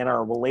important in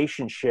our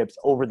relationships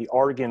over the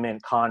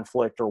argument,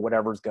 conflict, or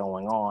whatever's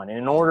going on.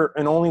 And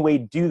an only way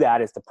to do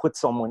that is to put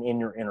someone in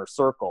your inner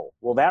circle.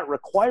 Well, that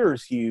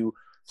requires you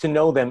to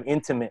know them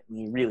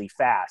intimately really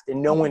fast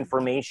and know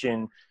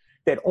information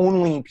that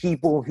only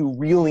people who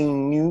really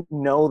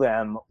know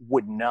them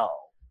would know,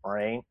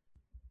 right?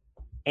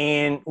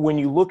 And when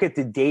you look at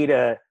the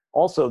data,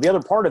 also, the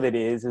other part of it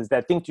is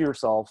that think to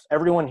yourself,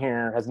 everyone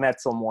here has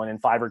met someone in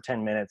 5 or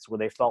 10 minutes where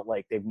they felt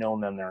like they've known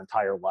them their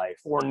entire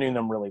life or knew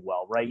them really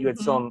well, right? You had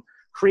some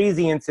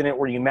crazy incident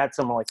where you met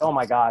someone like, oh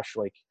my gosh,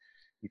 like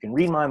you can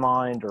read my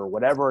mind or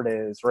whatever it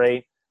is,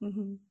 right?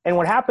 And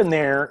what happened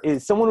there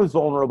is someone was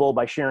vulnerable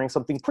by sharing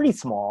something pretty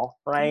small,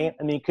 right?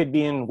 I mean, it could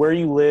be in where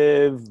you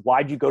live,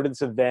 why'd you go to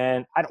this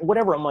event,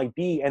 whatever it might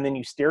be. And then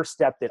you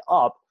stair-stepped it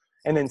up,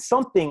 and then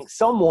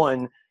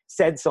someone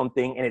said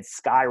something and it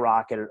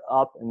skyrocketed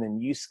up, and then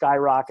you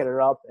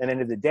skyrocketed up. And at the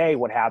end of the day,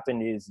 what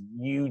happened is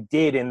you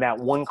did in that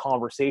one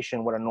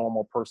conversation what a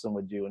normal person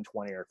would do in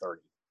 20 or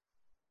 30.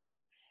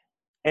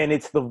 And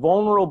it's the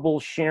vulnerable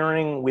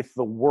sharing with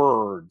the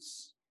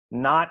words,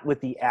 not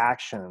with the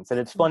actions. And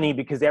it's funny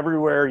because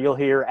everywhere you'll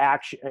hear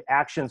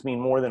actions mean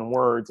more than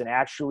words. And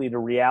actually the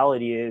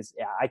reality is,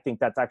 I think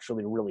that's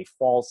actually really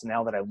false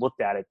now that I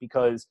looked at it,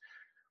 because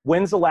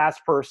when's the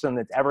last person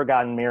that's ever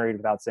gotten married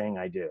without saying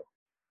I do?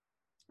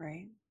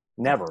 Right.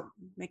 Never.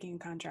 Making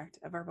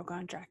a verbal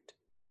contract.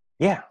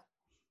 Yeah.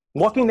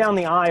 Walking down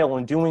the aisle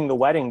and doing the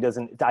wedding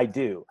I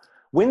do.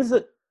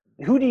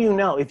 Who do you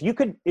know?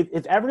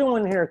 If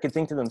everyone here could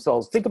think to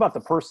themselves, think about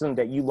the person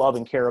that you love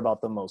and care about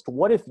the most.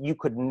 What if you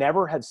could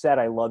never have said,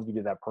 I love you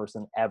to that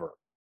person ever?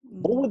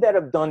 What would that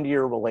have done to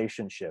your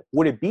relationship?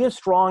 Would it be as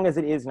strong as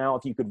it is now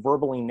if you could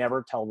verbally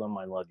never tell them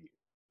I love you?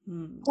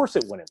 Of course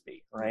it wouldn't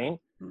be, right?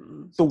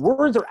 So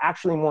words are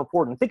actually more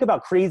important. Think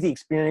about crazy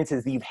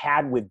experiences that you've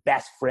had with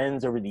best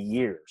friends over the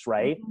years,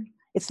 right?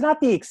 it's not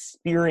the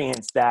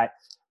experience that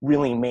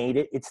really made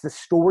it. It's the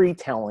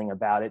storytelling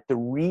about it, the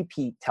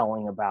repeat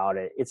telling about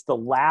it. It's the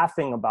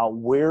laughing about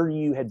where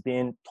you had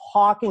been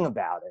talking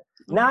about it,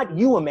 not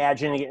you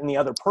imagining it and the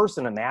other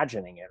person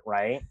imagining it,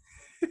 right?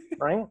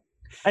 Right?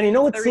 And you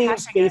know what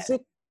seems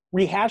basic?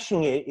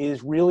 Rehashing it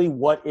is really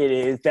what it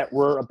is that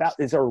we're about,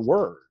 is our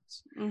words.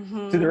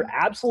 So they're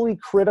absolutely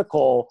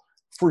critical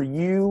for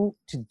you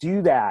to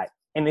do that.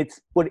 And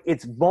it's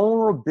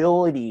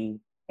vulnerability,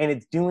 and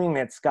it's doing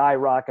that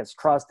skyrockets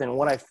trust. And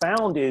what I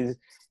found is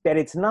that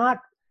it's not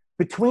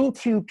between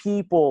two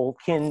people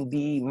can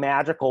be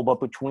magical,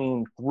 but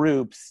between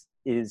groups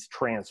is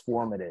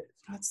transformative.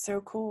 That's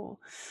so cool.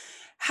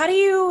 How do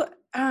you,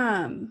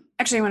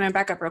 actually, I want to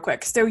back up real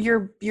quick. So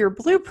your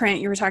blueprint,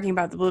 you were talking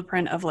about the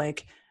blueprint of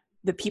like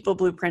the people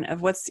blueprint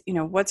of what's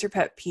your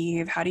pet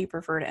peeve? How do you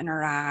prefer to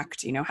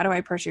interact? How do I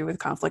approach you with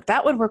conflict?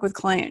 That would work with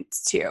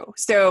clients too.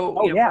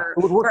 So, it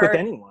would work with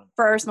anyone.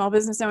 For our small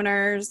business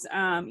owners,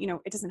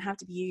 it doesn't have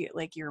to be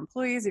like your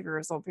employees. If you're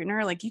a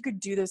solopreneur, like you could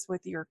do this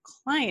with your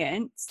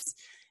clients.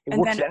 It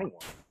works with anyone.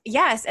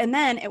 Yes. And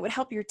then it would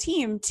help your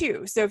team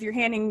too. So if you're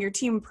handing your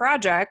team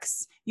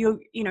projects, you're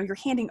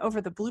handing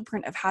over the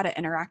blueprint of how to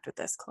interact with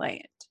this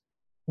client.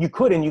 You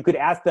could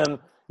ask them,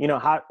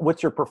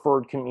 what's your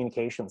preferred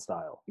communication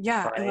style?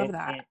 Yeah. Right? I love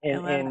that.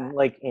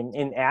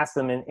 And ask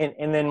them.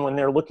 And then when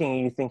they're looking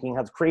at you thinking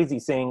that's crazy,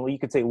 saying, well, you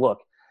could say,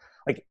 look,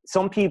 like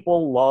some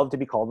people love to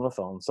be called on the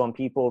phone. Some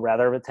people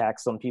rather have a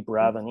text. Some people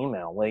rather have an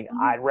email. Like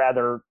I'd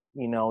rather,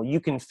 you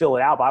can fill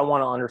it out, but I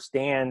want to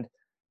understand,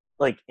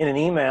 like in an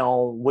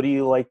email, what do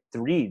you like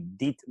to read?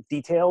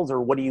 Details,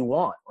 or what do you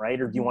want, right?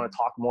 Or do you want to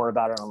talk more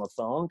about it on the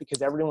phone?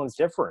 Because everyone's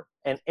different.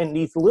 And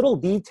these little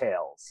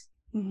details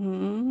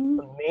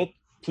make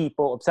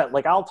people upset.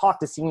 Like I'll talk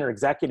to senior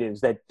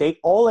executives that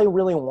all they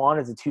really want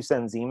is a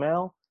 2-sentence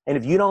email. And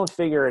if you don't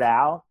figure it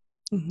out,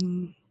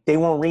 they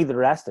won't read the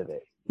rest of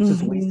it. It's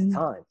just a waste of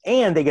time.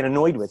 And they get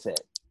annoyed with it.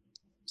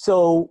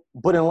 So,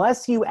 but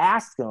unless you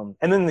ask them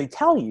and then they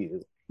tell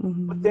you,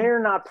 but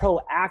they're not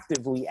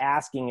proactively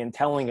asking and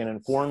telling and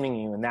informing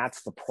you. And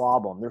that's the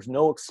problem. There's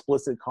no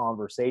explicit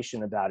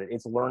conversation about it.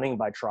 It's learning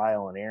by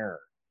trial and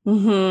error.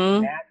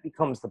 That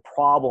becomes the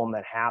problem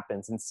that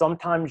happens. And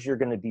sometimes you're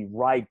going to be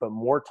right, but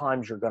more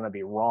times you're going to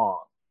be wrong.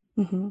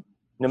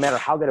 No matter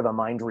how good of a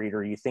mind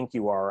reader you think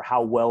you are, or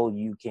how well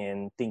you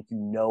can think you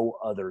know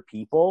other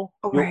people,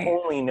 you'll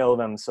only know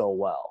them so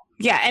well.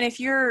 Yeah. And if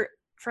you're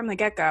from the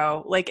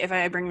get-go, like if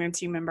I bring in a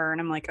team member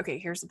and I'm like, okay,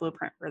 here's the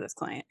blueprint for this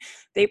client.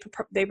 They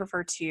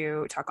prefer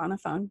to talk on the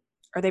phone,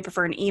 or they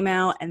prefer an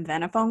email and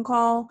then a phone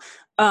call,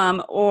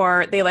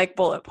 or they like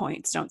bullet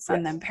points, don't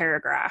send them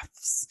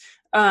paragraphs.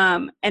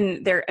 And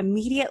they're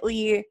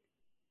immediately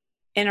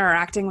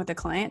interacting with the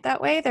client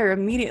that way. They're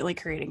immediately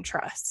creating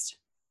trust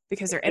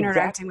because they're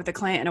interacting with the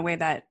client in a way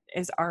that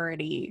is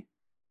already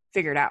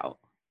figured out.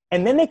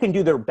 And then they can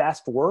do their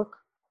best work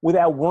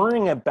without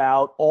worrying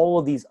about all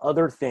of these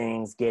other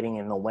things getting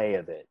in the way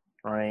of it,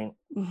 right?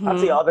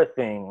 That's the other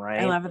thing,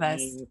 right? I love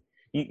this.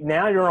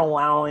 Now you're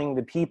allowing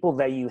the people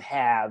that you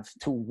have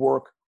to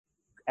work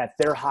at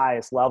their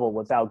highest level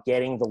without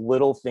getting the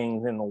little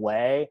things in the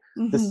way,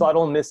 the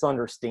subtle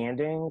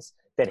misunderstandings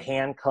that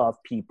handcuff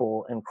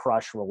people and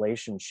crush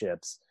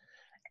relationships.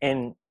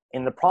 And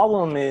the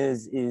problem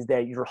is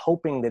that you're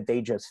hoping that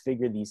they just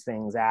figure these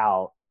things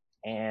out,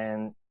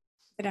 and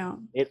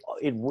it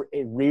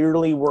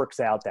rarely works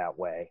out that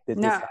way, that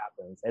this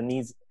happens.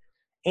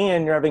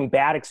 And you're having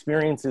bad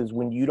experiences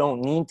when you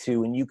don't need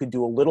to, and you could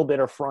do a little bit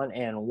of front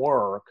end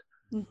work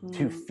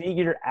to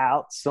figure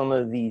out some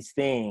of these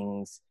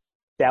things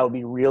that would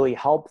be really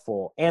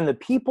helpful. And the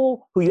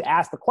people who you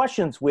ask the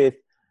questions with,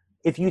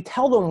 if you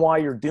tell them why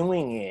you're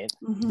doing it,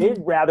 they'd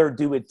rather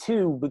do it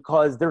too,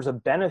 because there's a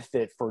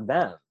benefit for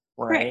them,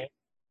 right?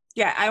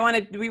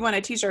 Yeah, we want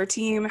to teach our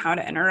team how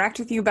to interact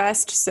with you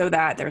best so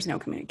that there's no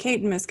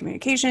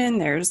miscommunication.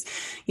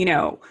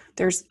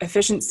 There's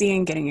efficiency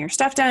in getting your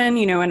stuff done,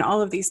 and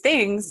all of these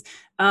things.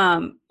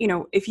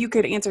 If you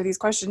could answer these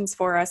questions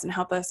for us and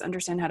help us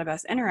understand how to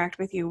best interact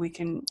with you, we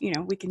can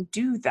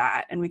do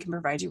that, and we can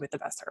provide you with the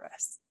best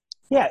service.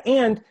 Yeah.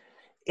 And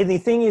the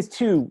thing is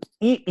too,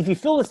 if you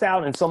fill this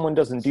out and someone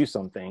doesn't do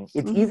something,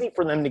 it's easy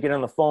for them to get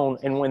on the phone.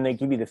 And when they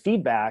give you the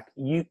feedback,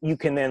 you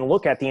can then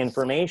look at the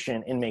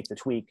information and make the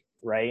tweak,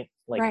 right?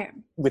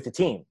 With the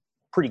team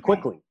pretty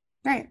quickly.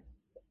 Right.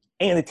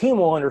 And the team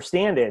will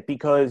understand it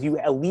because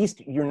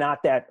you're not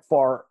that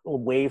far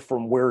away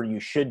from where you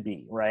should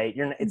be, right?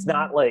 It's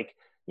not like,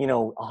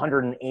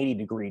 180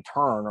 degree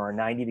turn or a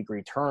 90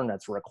 degree turn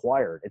that's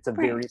required. It's a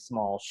very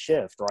small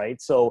shift,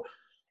 right? So,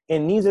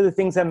 and these are the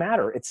things that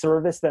matter. It's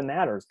service that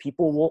matters.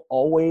 People will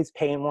always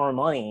pay more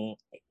money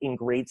in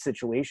great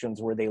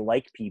situations where they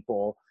like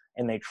people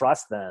and they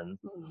trust them,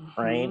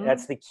 right?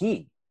 That's the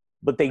key.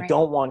 But they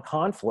don't want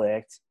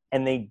conflict,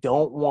 and they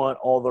don't want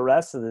all the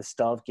rest of this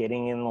stuff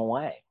getting in the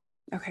way.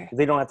 Okay.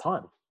 They don't have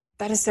time.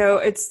 That is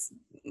so,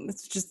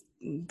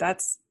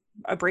 that's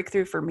a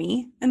breakthrough for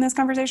me in this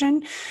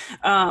conversation.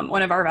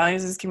 One of our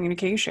values is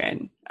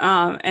communication,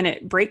 and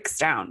it breaks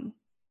down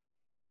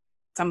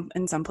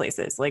in some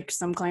places. Like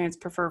some clients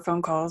prefer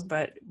phone calls,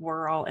 but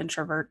we're all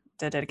introverted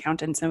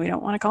accountants and we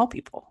don't want to call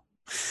people.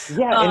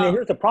 Yeah, and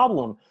here's the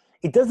problem.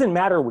 It doesn't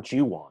matter what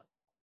you want.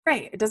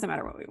 Right. It doesn't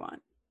matter what we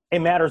want. It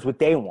matters what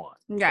they want.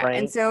 Yeah. Right?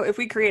 And so if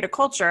we create a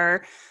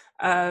culture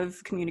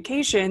of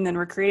communication, then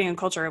we're creating a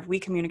culture of we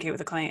communicate with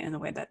the client in the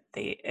way that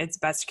it's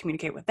best to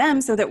communicate with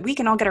them so that we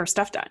can all get our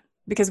stuff done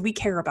because we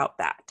care about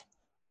that.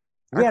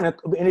 Yeah,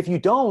 and if you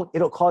don't,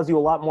 it'll cause you a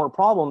lot more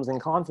problems and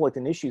conflict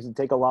and issues and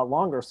take a lot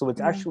longer. So it's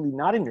actually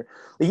not in your,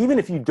 like, even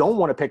if you don't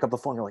want to pick up the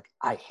phone, you're like,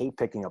 I hate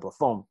picking up the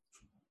phone.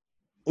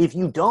 If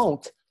you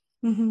don't,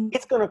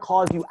 it's going to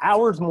cause you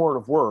hours more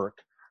of work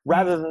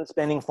rather than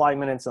spending 5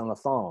 minutes on the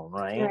phone,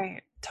 right?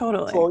 Right,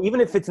 totally. So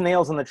even if it's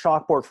nails on the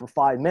chalkboard for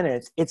 5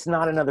 minutes, it's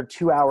not another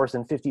 2 hours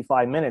and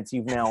 55 minutes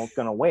you've now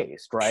going to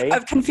waste, right?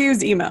 Of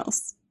confused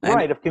emails.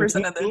 Right, of confused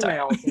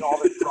emails and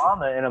all the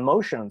drama and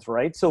emotions,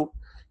 right? So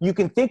you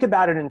can think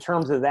about it in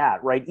terms of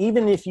that, right?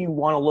 Even if you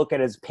want to look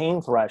at it as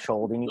pain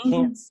threshold and you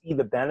can't see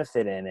the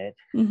benefit in it,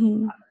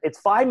 it's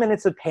 5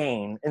 minutes of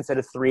pain instead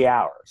of 3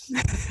 hours.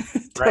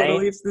 Totally.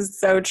 Right? This is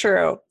so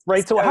true.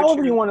 Right. So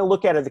however you want to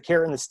look at it, the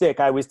carrot and the stick,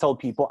 I always tell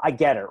people, I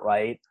get it,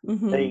 right?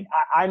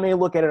 I may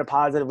look at it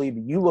positively,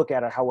 but you look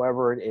at it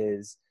however it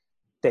is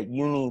that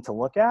you need to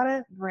look at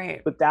it.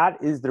 Right. But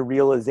that is the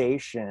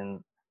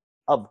realization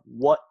of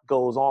what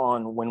goes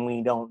on when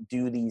we don't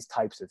do these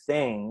types of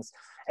things.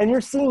 And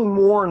you're seeing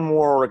more and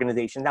more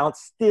organizations. Now,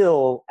 it's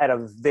still at a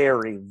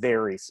very,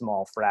 very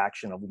small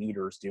fraction of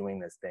leaders doing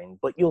this thing,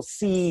 but you'll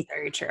see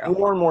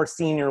more and more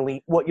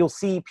what you'll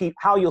see,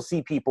 how you'll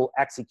see people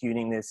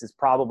executing this is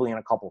probably in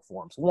a couple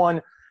forms.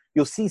 One,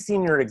 you'll see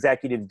senior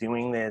executives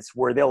doing this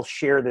where they'll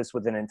share this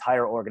with an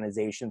entire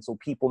organization so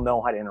people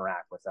know how to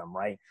interact with them,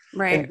 right?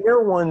 Right. And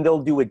their one,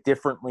 they'll do it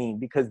differently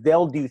because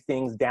they'll do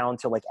things down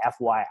to like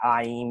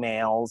FYI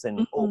emails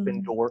and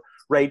open door,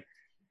 right?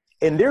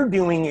 And they're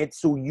doing it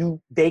so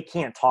they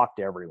can't talk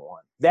to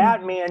everyone.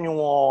 That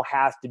manual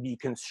has to be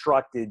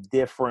constructed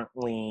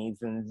differently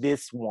than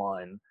this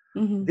one.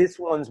 This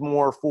one's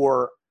more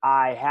for,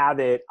 I have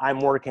it,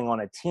 I'm working on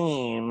a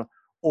team,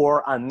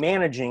 or I'm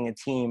managing a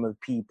team of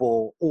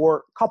people, or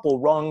a couple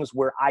rungs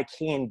where I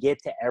can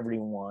get to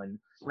everyone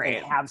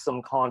and have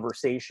some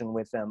conversation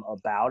with them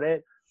about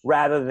it,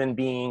 rather than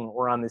being,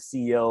 or I'm the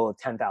CEO of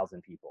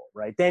 10,000 people,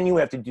 right? Then you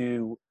have to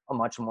do a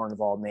much more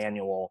involved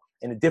manual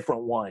and a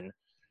different one.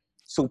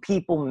 So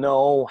people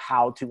know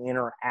how to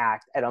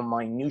interact at a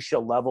minutia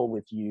level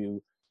with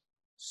you.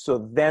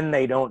 So then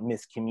they don't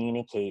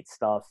miscommunicate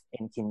stuff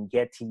and can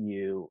get to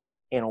you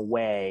in a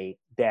way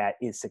that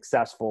is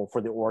successful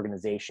for the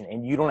organization.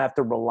 And you don't have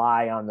to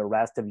rely on the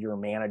rest of your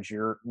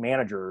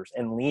managers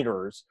and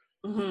leaders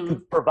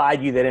to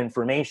provide you that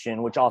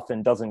information, which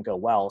often doesn't go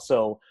well.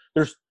 So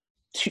there's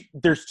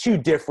two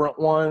different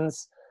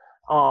ones.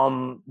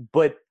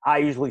 But I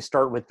usually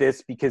start with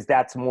this because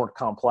that's more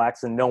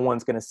complex and no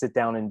one's going to sit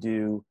down and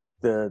do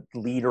the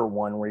leader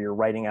one where you're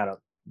writing out an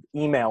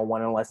email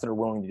one unless they're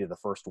willing to do the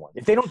first one.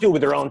 If they don't do it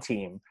with their own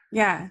team,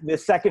 the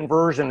second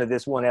version of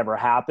this won't ever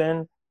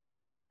happen.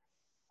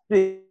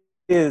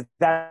 That's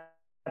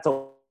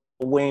a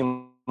way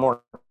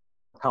more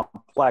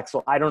complex.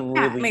 So I don't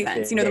really makes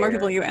sense. The more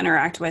people you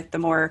interact with, the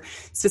more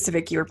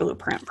specific your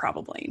blueprint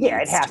probably needs. Yeah,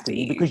 it has to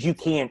be because you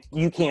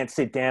can't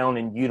sit down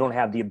and you don't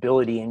have the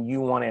ability, and you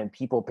want to have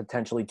people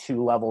potentially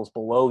 2 levels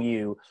below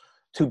you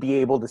to be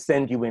able to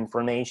send you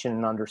information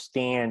and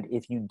understand,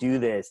 if you do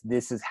this,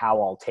 this is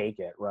how I'll take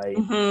it, right?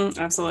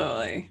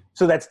 Absolutely.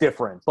 So that's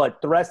different.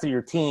 But the rest of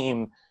your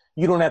team,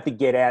 you don't have to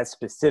get as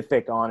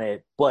specific on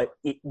it, but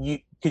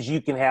because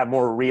you can have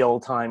more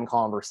real-time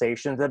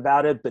conversations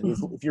about it. But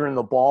if you're in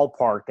the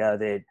ballpark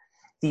of it,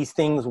 these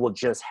things will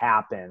just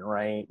happen,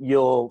 right?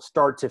 You'll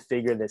start to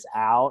figure this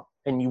out,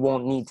 and you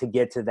won't need to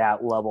get to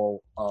that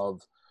level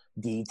of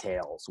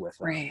details with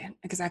them. Right,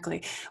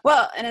 exactly.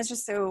 Well, and it's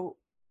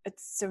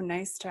so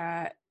nice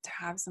to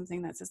have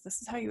something that says,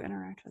 this is how you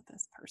interact with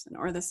this person,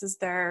 or this is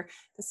their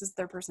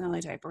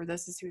personality type, or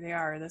this is who they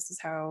are, this is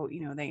how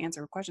they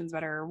answer questions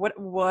better, or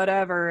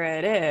whatever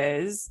it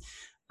is.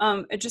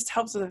 It just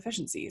helps with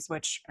efficiencies,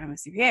 which I'm a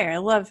CPA. I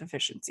love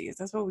efficiencies.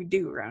 That's what we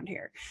do around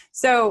here.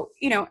 So,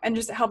 and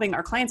just helping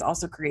our clients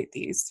also create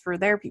these for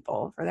their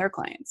people, for their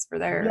clients, for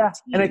their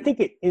team. And I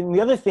think and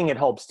the other thing it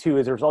helps too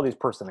is there's all these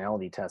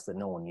personality tests that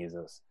no one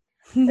uses.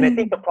 And I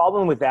think the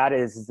problem with that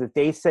is that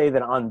they say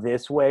that I'm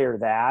this way or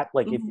that,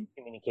 like if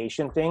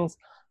communication things,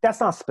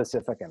 that's not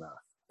specific enough.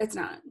 It's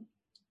not.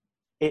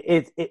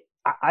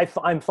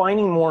 I'm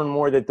finding more and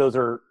more that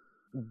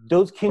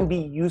those can be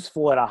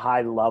useful at a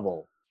high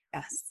level.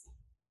 Yes.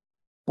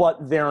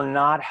 But they're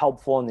not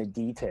helpful in the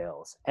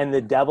details. And the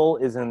devil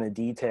is in the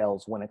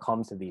details when it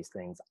comes to these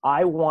things.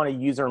 I want a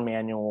user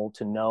manual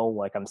to know,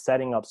 like I'm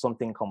setting up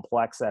something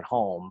complex at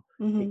home,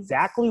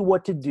 exactly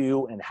what to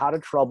do and how to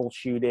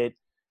troubleshoot it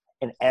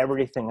and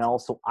everything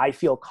else. So I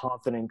feel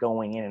confident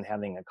going in and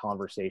having a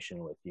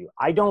conversation with you.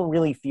 I don't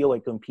really feel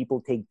like when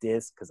people take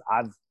this, because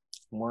I've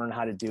learned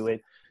how to do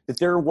it, that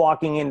they're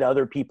walking into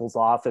other people's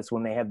office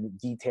when they have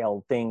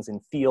detailed things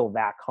and feel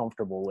that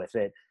comfortable with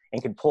it.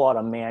 and can pull out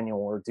a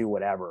manual or do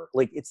whatever.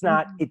 Like it's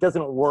not, it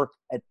doesn't work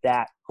at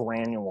that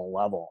granular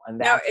level.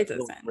 And that's it really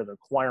doesn't. where the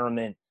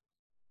requirement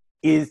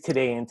is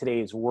today in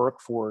today's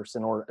workforce,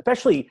 in order,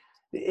 especially,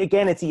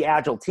 again, it's the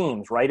agile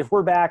teams, right? If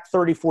we're back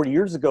 30, 40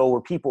 years ago where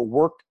people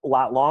worked a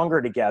lot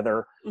longer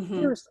together,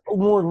 there's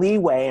more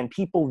leeway and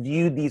people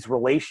viewed these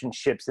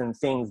relationships and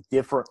things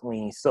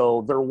differently.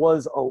 So there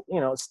was,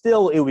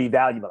 still it would be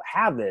valuable to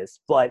have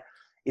this, but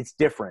it's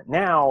different.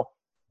 Now,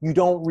 you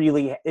don't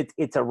really,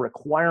 it's a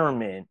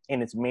requirement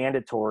and it's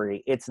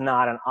mandatory. It's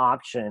not an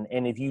option.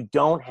 And if you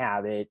don't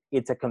have it,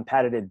 it's a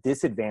competitive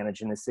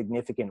disadvantage in a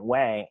significant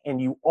way.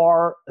 And you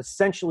are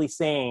essentially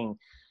saying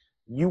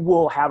you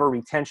will have a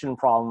retention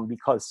problem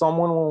because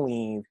someone will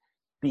leave,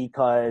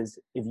 because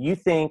if you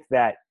think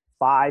that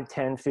 5,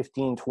 10,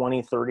 15,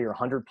 20, 30, or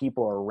 100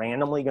 people are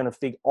randomly going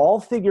to all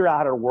figure out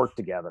how to work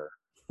together.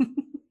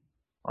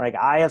 Like,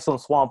 I have some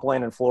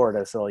swampland in Florida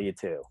to sell you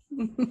too.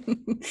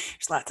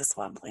 There's lots of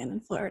swampland in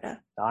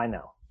Florida. I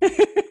know.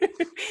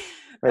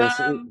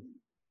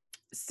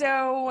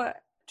 So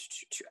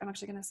I'm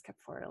actually going to skip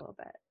forward a little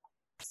bit.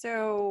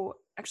 So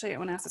actually, I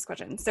want to ask this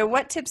question. So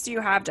what tips do you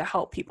have to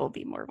help people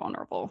be more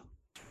vulnerable?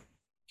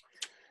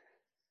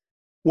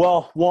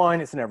 Well,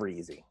 one, it's never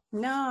easy.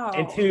 No.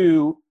 And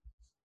two,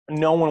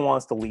 no one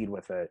wants to lead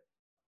with it.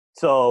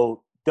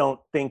 So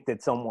don't think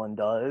that someone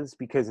does,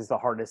 because it's the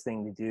hardest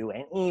thing to do.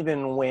 And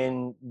even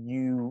when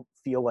you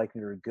feel like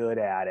you're good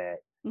at it,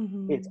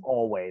 it's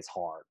always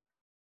hard.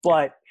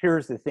 But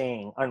here's the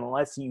thing,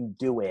 unless you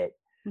do it,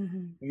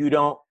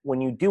 when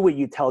you do it,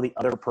 you tell the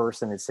other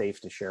person it's safe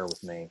to share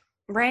with me.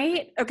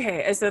 Right?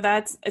 Okay. So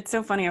it's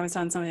so funny. I was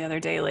on something the other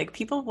day, like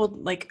people will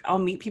I'll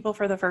meet people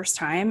for the first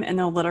time and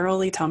they'll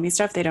literally tell me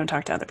stuff they don't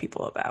talk to other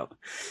people about.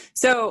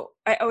 So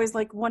I always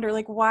wonder,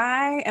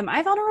 why am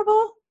I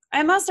vulnerable?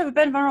 I must have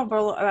been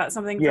vulnerable about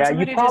something. Yeah,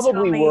 you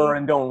probably were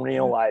and don't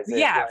realize it.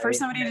 Yeah. Right? For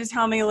somebody to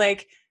tell me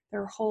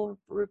their whole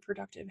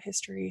reproductive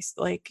history,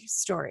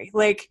 story,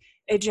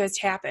 it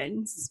just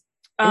happens.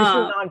 And it's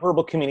your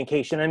nonverbal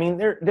communication. I mean,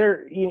 there's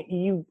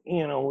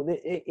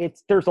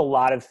a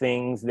lot of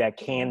things that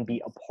can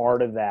be a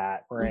part of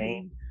that,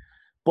 right?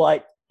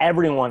 But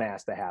everyone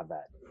has to have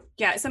that.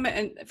 Yeah,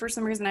 and for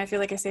some reason, I feel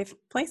like a safe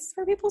place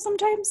for people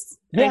sometimes.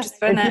 Yeah, I just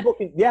find that.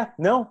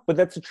 But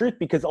that's the truth,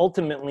 because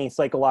ultimately,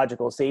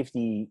 psychological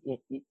safety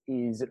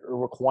is a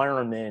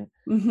requirement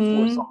for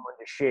someone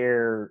to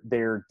share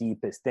their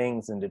deepest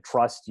things and to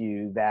trust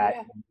you that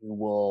you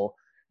will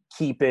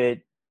keep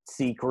it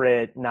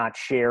secret, not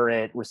share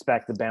it,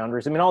 respect the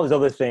boundaries. I mean, all these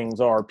other things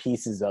are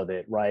pieces of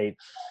it, right?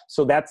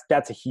 So that's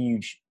a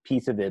huge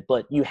piece of it.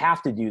 But you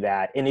have to do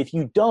that, and if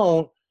you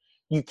don't,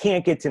 you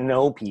can't get to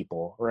know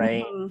people,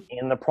 right?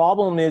 And the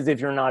problem is, if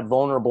you're not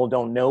vulnerable,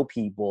 don't know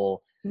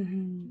people,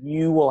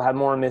 you will have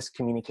more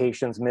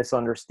miscommunications,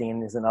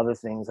 misunderstandings, and other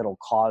things that'll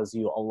cause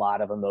you a lot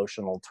of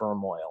emotional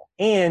turmoil.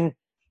 And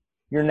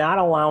you're not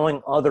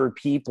allowing other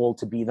people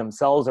to be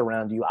themselves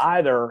around you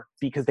either,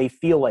 because they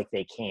feel like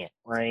they can't,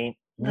 right?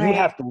 You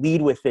have to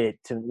lead with it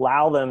to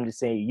allow them to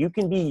say, you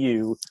can be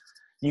you.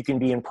 You can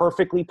be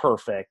imperfectly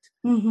perfect.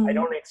 I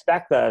don't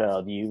expect that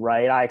of you,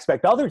 right? I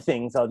expect other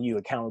things of you,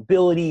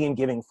 accountability and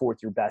giving forth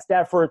your best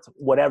efforts,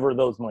 whatever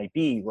those might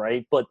be,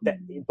 right? But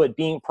but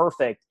being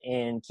perfect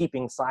and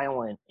keeping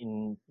silent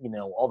and,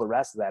 all the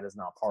rest of that is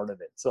not part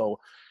of it. So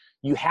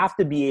you have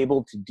to be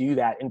able to do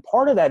that. And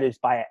part of that is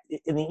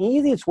and the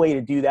easiest way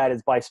to do that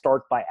is by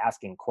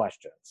asking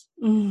questions.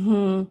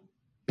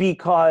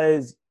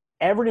 Because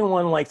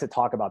everyone likes to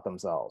talk about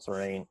themselves,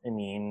 right? I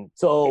mean,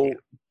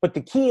 but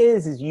the key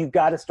is you've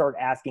got to start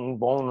asking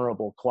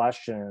vulnerable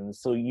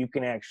questions so you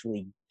can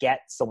actually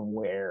get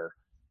somewhere,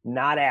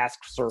 not ask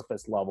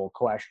surface level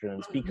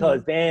questions,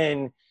 because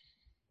then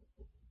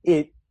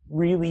it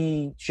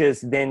really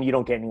then you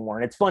don't get anywhere.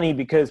 And it's funny,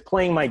 because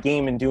playing my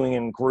game and doing it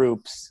in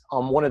groups,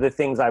 one of the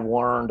things I've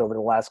learned over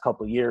the last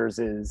couple of years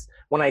is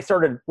when I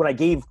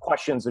gave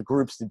questions to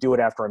groups to do it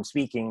after I'm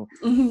speaking,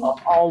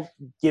 I'll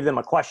give them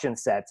a question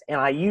set. And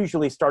I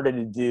usually started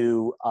to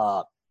do,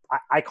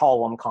 I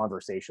call them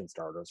conversation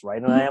starters,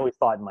 right? And I always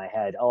thought in my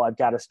head, I've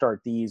got to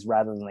start these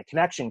rather than the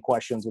connection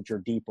questions, which are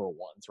deeper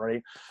ones,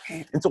 right?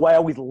 And so I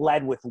always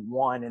led with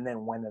one and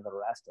then went to the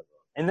rest of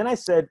them. And then I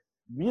said,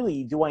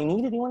 really, do I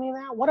need to do any of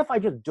that? What if I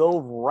just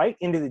dove right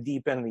into the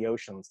deep end of the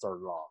ocean and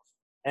started off?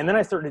 And then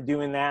I started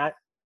doing that,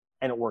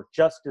 and it worked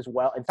just as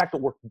well. In fact,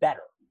 it worked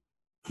better.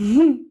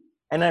 And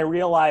I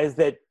realized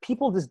that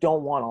people just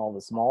don't want all the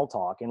small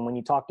talk. And when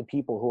you talk to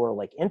people who are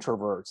like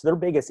introverts, their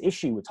biggest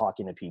issue with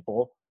talking to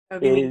people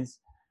is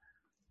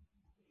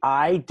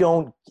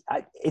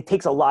it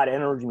takes a lot of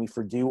energy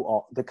for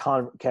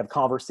have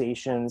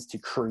conversations, to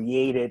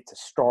create it, to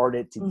start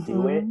it, to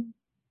do it.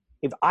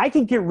 If I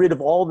could get rid of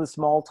all the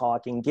small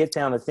talk and get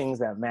down to things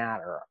that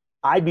matter,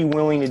 I'd be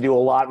willing to do a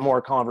lot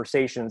more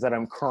conversations that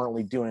I'm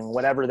currently doing,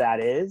 whatever that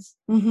is.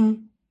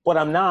 But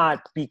I'm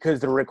not, because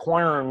the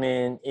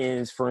requirement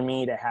is for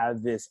me to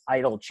have this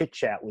idle chit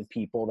chat with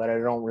people that I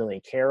don't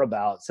really care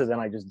about. So then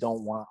I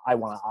want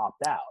to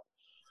opt out.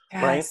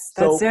 Yes, right?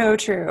 That's so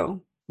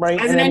true. Right.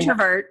 As an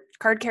introvert,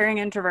 card carrying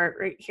introvert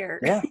right here.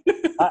 Yeah.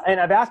 And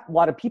I've asked a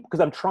lot of people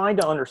because I'm trying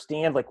to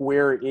understand like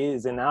where it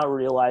is. And now I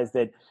realize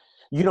that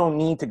you don't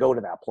need to go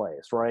to that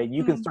place, right?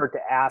 You can start to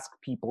ask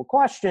people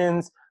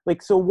questions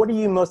like, so what are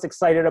you most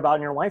excited about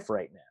in your life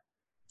right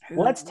now?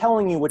 Well, that's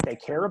telling you what they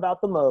care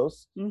about the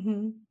most,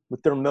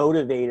 what they're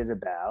motivated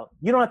about.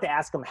 You don't have to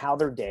ask them how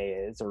their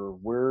day is or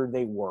where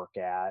they work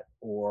at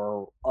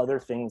or other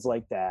things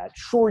like that.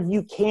 Sure,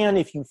 you can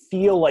if you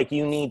feel like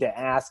you need to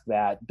ask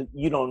that, but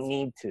you don't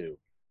need to.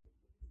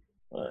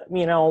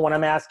 You know, when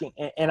I'm asking,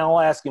 and I'll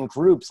ask in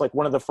groups, like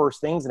one of the first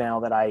things now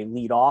that I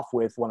lead off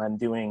with when I'm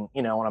doing,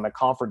 you know, when I'm at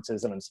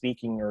conferences and I'm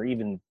speaking or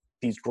even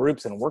these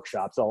groups and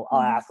workshops, I'll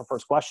ask the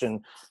first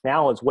question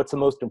now is, what's the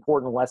most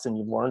important lesson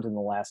you've learned in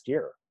the last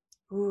year?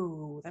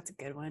 Ooh, that's a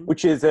good one.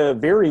 Which is a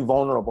very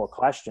vulnerable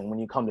question when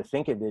you come to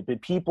think of it,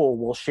 but people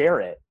will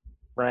share it,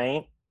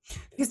 right?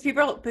 Because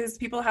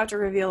people have to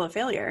reveal a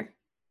failure.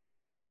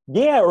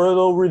 Yeah, or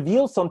they'll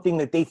reveal something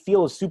that they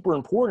feel is super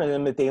important to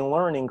them that they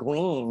learned and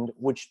gleaned,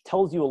 which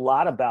tells you a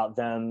lot about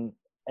them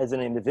as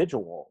an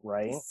individual,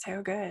 right?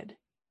 So good.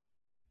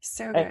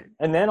 So good.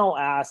 And then I'll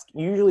ask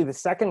usually the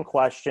second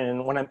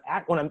question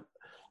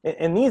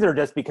and these are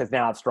just because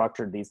now I've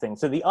structured these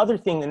things. So the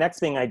next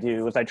thing I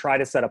do is I try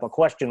to set up a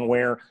question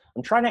where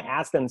I'm trying to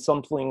ask them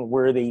something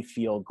where they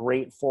feel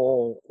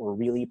grateful or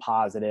really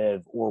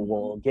positive or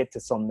will get to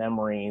some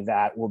memory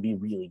that will be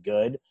really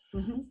good.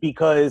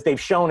 Because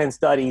they've shown in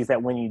studies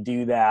that when you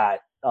do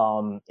that,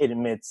 it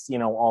emits, you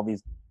know, all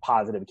these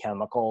positive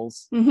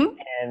chemicals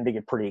and they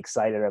get pretty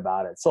excited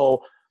about it.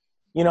 So,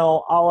 you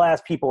know, I'll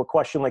ask people a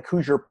question like,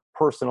 who's your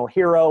personal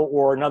hero?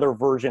 Or another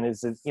version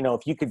is, you know,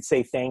 if you could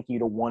say thank you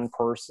to one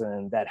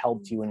person that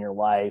helped you in your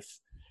life,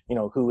 you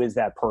know, who is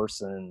that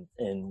person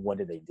and what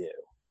did they do?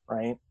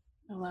 Right.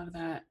 I love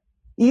that.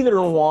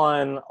 Either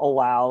one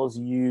allows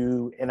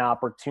you an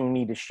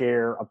opportunity to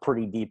share a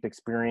pretty deep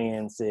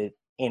experience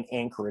and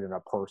anchor it in a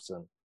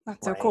person.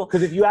 That's so cool.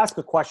 Because if you ask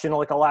a question,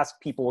 like I'll ask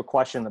people a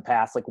question in the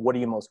past, like, what are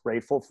you most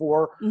grateful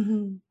for?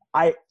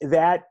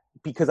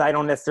 Because I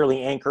don't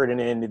necessarily anchor it in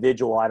an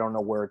individual, I don't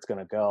know where it's going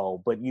to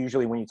go. But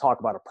usually when you talk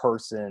about a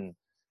person,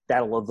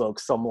 that'll evoke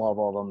some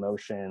level of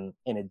emotion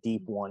in a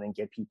deep one and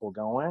get people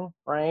going,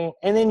 right?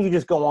 And then you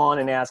just go on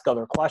and ask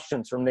other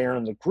questions from there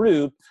in the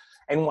group.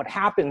 And what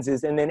happens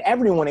is, and then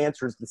everyone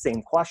answers the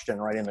same question,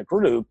 right, in the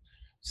group.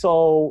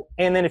 So,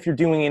 and then if you're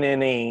doing it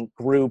in a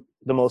group,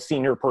 the most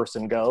senior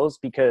person goes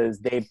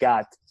because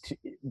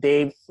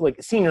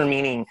like senior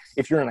meaning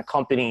if you're in a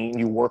company and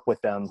you work with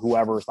them,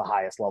 whoever's the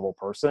highest level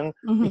person,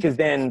 because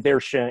then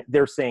they're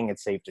saying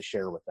it's safe to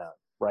share with them,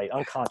 right?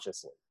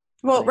 Unconsciously.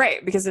 Well,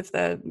 right. Because if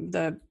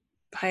the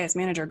highest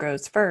manager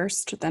goes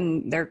first,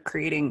 then they're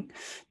creating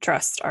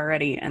trust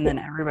already. And then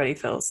everybody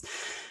feels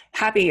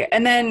happy.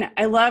 And then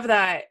I love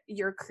that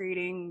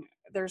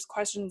there's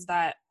questions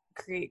that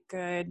create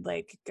good,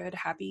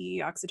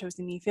 happy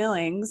oxytocin-y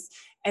feelings.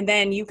 And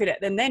then you could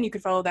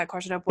follow that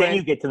question up with, then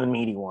you get to the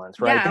meaty ones,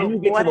 right? Yeah, then you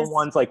get to the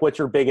ones like, what's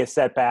your biggest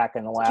setback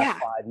in the last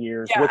 5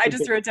 years? Yeah, I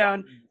just wrote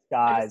down,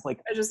 guys.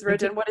 I just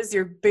wrote down, what is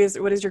your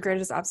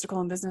greatest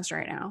obstacle in business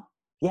right now?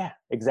 Yeah,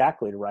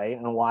 exactly. Right.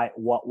 And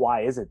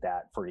why is it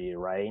that for you?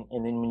 Right.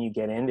 And then when you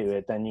get into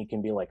it, then you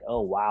can be like,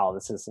 oh, wow,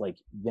 this is like,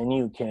 then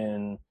you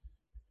can,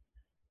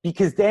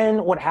 because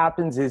then what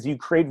happens is you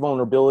create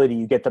vulnerability,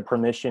 you get the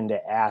permission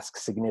to ask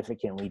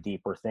significantly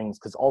deeper things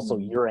because also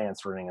you're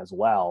answering as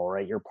well,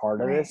 right? You're part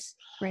of this.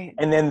 Right.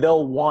 And then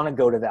they'll want to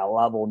go to that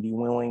level and be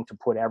willing to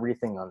put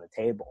everything on the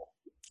table.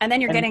 And then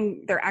you're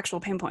getting their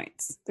actual pain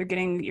points. You're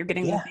getting the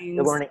things.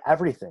 You're learning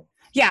everything.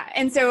 Yeah.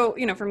 And so,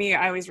 you know, for me,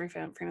 I always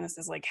reframe this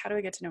as like, how do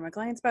I get to know my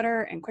clients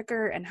better and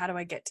quicker? And how do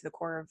I get to the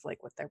core of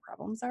like what their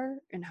problems are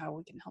and how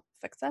we can help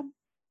fix them?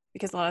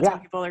 Because a lot of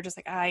times people are just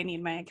like, I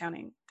need my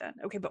accounting done.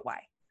 Okay, but why?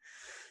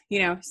 You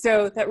know,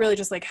 so that really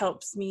just like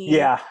helps me.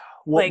 Yeah.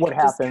 What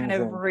happens? Kind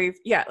of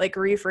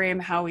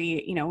reframe how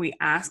we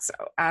ask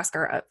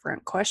our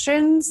upfront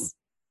questions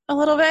a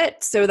little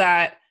bit so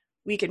that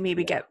we can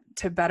maybe get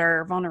to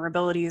better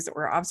vulnerabilities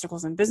or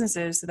obstacles in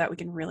businesses so that we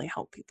can really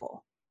help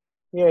people.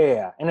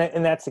 Yeah.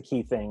 And that's the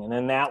key thing. And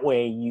then that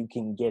way you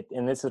can get,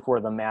 and this is where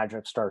the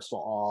magic starts to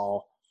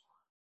all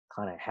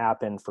kind of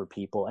happen for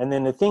people. And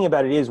then the thing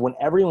about it is when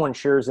everyone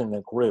shares in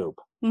the group,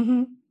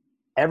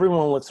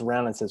 everyone looks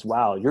around and says,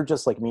 wow, you're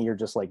just like me. You're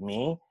just like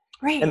me.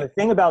 Right. And the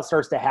thing about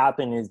starts to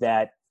happen is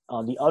that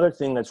the other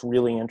thing that's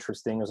really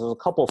interesting is there's a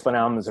couple of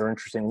phenomena that are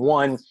interesting.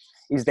 One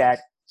is that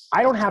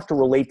I don't have to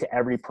relate to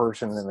every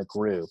person in the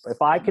group.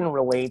 If I can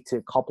relate to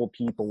a couple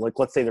people, like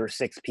let's say there are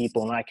 6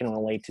 people and I can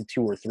relate to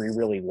 2 or 3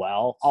 really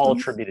well, I'll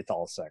attribute it to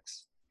all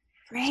 6.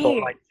 Right. So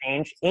it might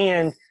change.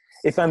 And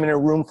if I'm in a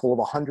room full of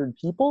 100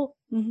 people,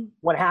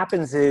 what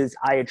happens is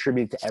I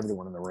attribute to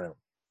everyone in the room.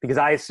 Because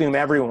I assume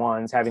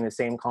everyone's having the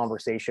same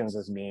conversations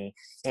as me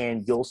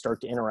and you'll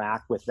start to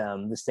interact with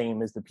them the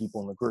same as the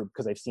people in the group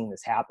because I've seen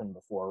this happen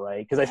before,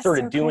 right? Because I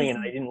started doing it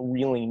and I didn't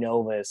really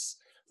know this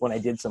when I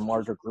did some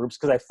larger groups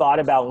because I thought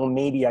about, well,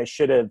 maybe I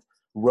should have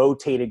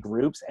rotated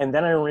groups. And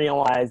then I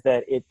realized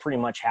that it pretty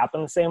much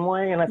happened the same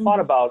way. And I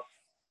thought about,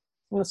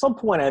 at some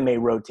point I may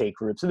rotate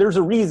groups. So there's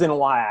a reason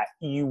why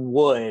you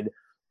would,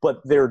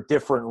 but there are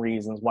different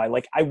reasons why.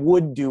 Like I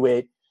would do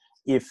it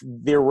if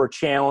there were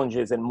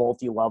challenges at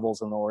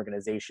multi-levels in the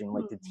organization,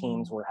 like the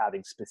teams were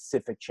having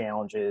specific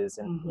challenges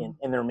and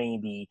there may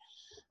be,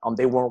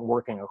 they weren't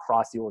working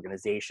across the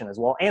organization as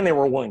well. And they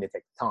were willing to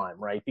take the time,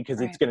 right?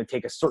 Because it's going to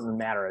take a certain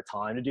matter of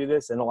time to do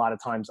this. And a lot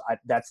of times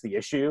that's the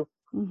issue.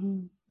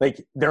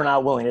 Like they're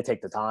not willing to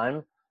take the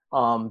time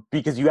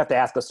because you have to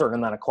ask a certain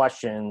amount of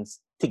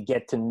questions to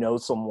get to know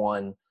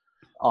someone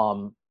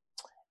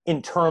in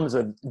terms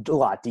of a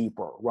lot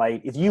deeper,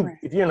 right? If you're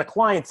in a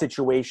client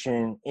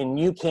situation and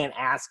you can't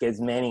ask as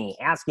many,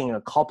 asking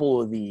a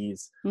couple of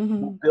these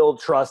will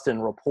build trust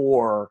and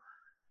rapport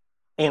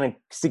in a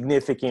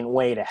significant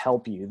way to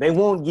help you. They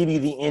won't give you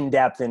the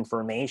in-depth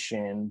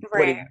information,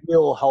 but it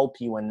will help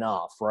you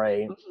enough,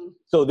 right?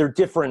 So there are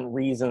different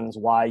reasons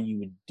why you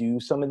would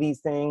do some of these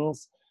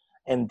things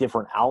and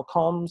different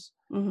outcomes.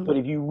 But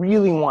if you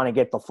really want to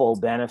get the full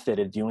benefit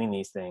of doing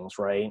these things,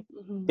 right,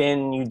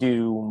 then you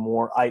do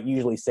more. I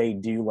usually say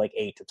do like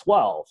 8 to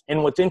 12.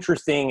 And what's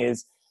interesting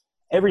is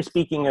every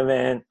speaking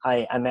event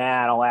I'm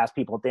at, I'll ask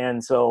people at the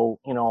end. So,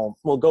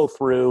 we'll go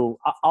through,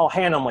 I'll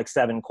hand them like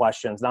 7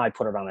 questions. Now I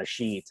put it on a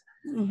sheet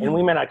and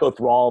we may not go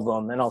through all of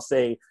them. And I'll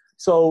say,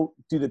 so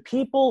do the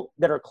people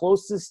that are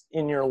closest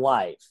in your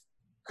life,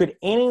 could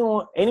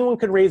anyone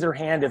could raise their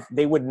hand if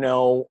they would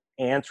know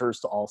answers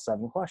to all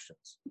 7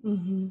 questions?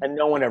 And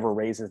no one ever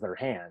raises their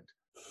hand.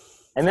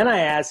 And then I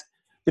ask,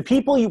 the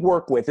people you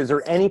work with, is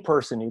there any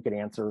person who could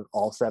answer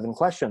all 7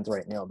 questions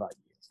right now about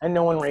you? And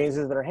no one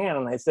raises their hand.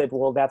 And I said,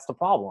 well, that's the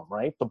problem,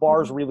 right? The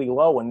bar is really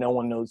low and no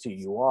one knows who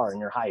you are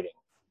and you're hiding.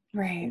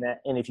 Right.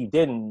 And if you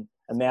didn't,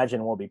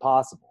 imagine what will be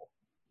possible.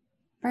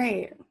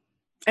 Right.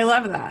 I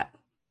love that.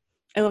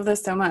 I love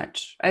this so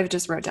much. I've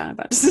just wrote down a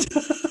bunch of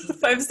stuff.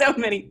 I have so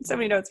many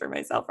notes for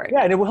myself right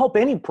now. And it will help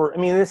any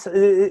this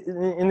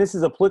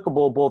is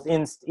applicable both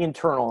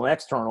internal and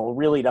external. It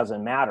really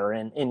doesn't matter.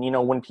 And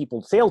when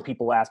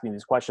salespeople ask me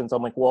these questions,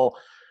 I'm like, well,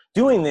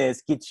 doing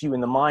this gets you in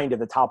the mind of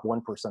the top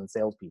 1%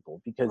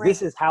 salespeople, because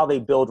this is how they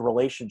build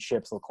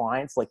relationships with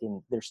clients. Like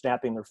they're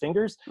snapping their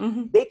fingers.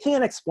 They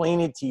can't explain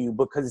it to you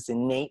because it's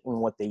innate in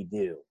what they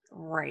do.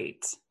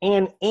 Right.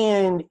 And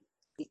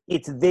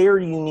it's their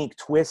unique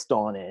twist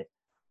on it.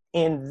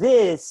 And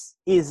this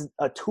is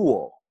a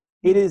tool.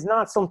 It is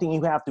not something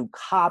you have to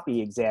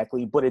copy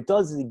exactly, but it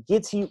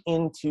gets you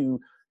into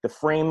the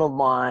frame of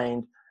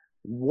mind,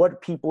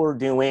 what people are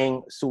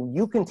doing, so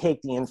you can take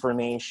the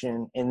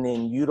information and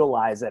then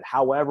utilize it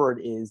however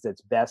it is that's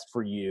best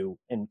for you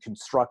and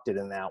construct it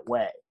in that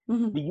way.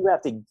 But you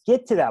have to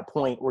get to that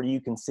point where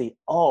you can say,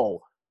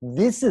 oh,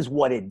 this is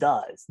what it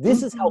does.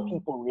 This is how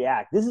people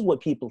react. This is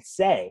what people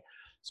say.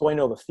 So I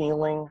know the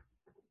feeling.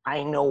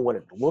 I know what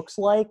it looks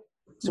like.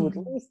 So at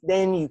least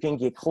then you can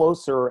get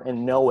closer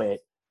and know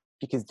it,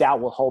 because that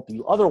will help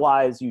you.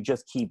 Otherwise, you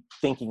just keep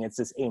thinking it's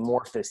this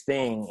amorphous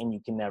thing and you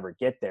can never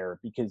get there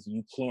because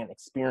you can't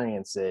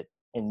experience it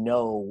and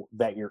know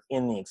that you're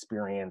in the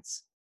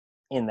experience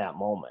in that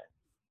moment.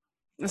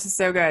 This is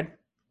so good.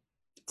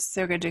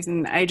 So good,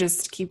 Jason. I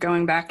just keep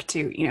going back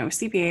to,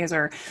 CPAs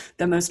are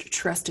the most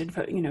trusted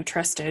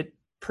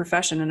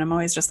profession. And I'm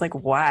always just like,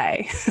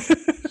 why?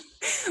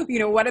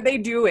 What are they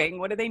doing?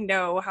 What do they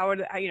know? How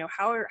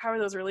are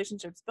those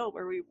relationships built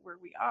where we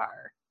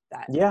are?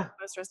 That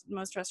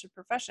most trusted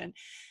profession.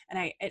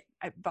 And it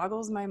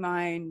boggles my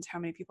mind how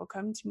many people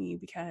come to me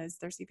because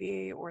they're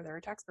CPA or they're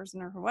a tax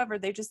person or whoever,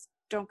 they just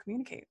don't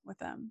communicate with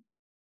them.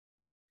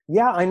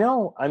 Yeah, I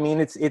know. I mean,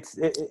 it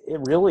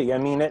really,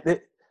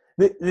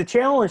 the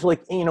challenge,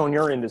 like, in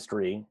your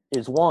industry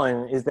is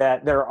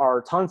that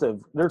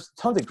there's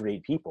tons of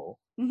great people,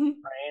 right?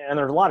 And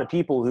there's a lot of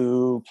people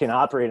who can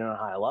operate on a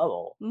high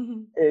level.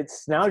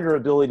 It's now your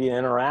ability to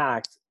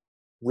interact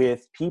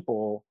with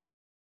people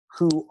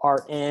who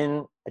are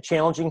in a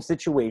challenging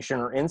situation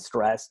or in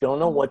stress, don't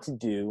know what to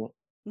do,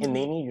 and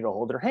they need you to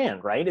hold their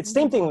hand, right? It's the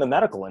same thing in the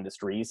medical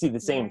industry. You see the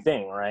same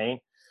thing, right?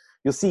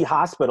 You'll see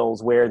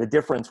hospitals where the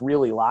difference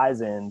really lies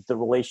in the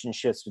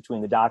relationships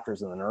between the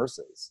doctors and the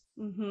nurses,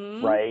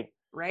 right?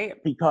 Right.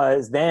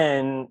 Because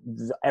then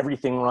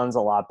everything runs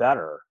a lot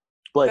better,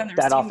 but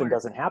that often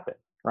doesn't happen.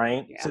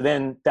 Right. Yeah. So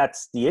then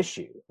that's the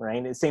issue,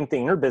 right? The same thing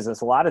in your business.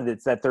 A lot of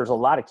it's that there's a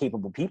lot of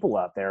capable people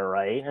out there,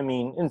 right? I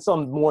mean, and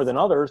some more than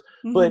others,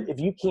 but if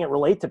you can't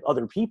relate to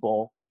other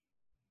people,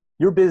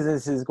 your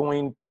business is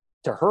going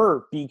to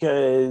hurt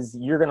because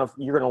you're going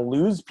to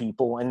lose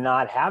people and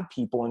not have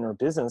people in your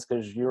business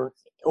because you're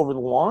over the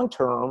long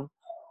term,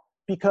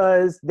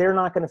 because they're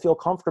not going to feel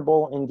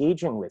comfortable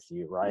engaging with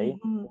you, right?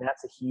 And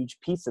that's a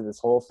huge piece of this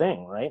whole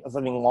thing, right? Of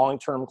having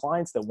long-term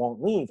clients that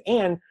won't leave.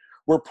 And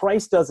where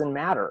price doesn't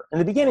matter. In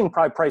the beginning,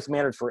 probably price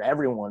matters for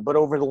everyone, but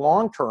over the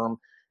long term,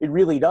 it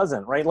really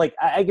doesn't, right? Like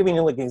I give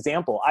you an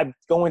example. I'm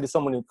going to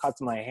someone who cuts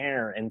my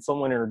hair, and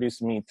someone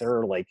introduced me to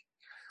her like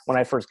when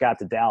I first got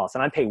to Dallas,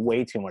 and I pay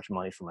way too much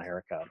money for my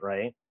haircut,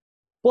 right?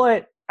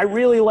 But I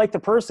really like the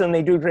person.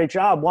 They do a great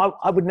job. Well,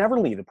 I would never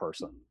leave the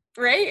person.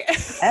 Right.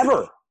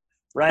 Ever.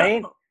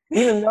 Right.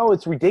 Even though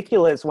it's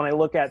ridiculous when I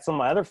look at some of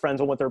my other friends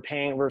and what they're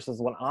paying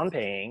versus what I'm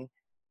paying,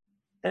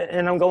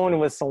 and I'm going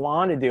to a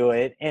salon to do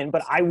it,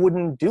 but I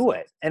wouldn't do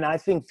it. And I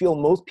feel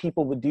most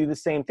people would do the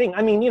same thing.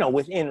 I mean,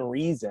 within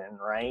reason,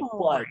 right? Oh,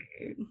 but right.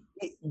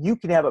 You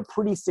could have a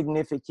pretty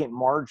significant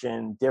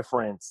margin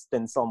difference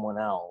than someone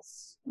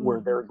else where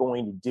they're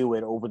going to do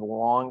it over the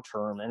long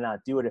term and not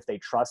do it if they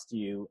trust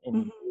you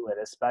and you do it,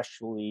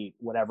 especially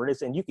whatever it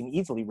is. And you can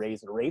easily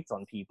raise the rates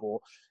on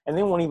people and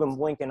they won't even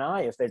blink an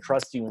eye if they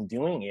trust you in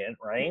doing it,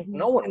 right?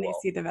 No one and will.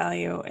 They see the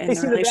value in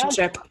the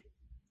relationship.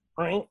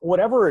 Right?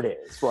 Whatever it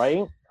is,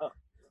 right?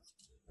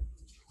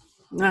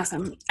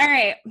 Awesome. All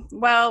right.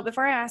 Well,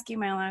 before I ask you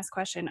my last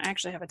question, I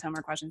actually have a ton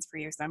more questions for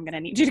you, so I'm going to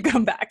need you to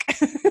come back.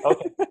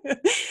 Okay.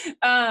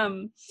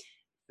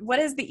 What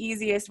is the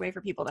easiest way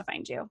for people to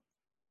find you?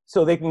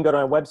 So they can go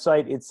to my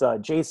website. It's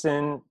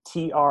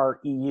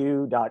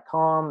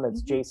jasontreu.com.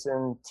 That's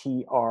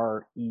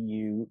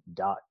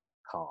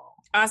jasontreu.com.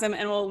 Awesome.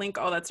 And we'll link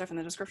all that stuff in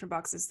the description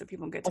boxes so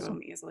people can get to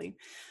them easily.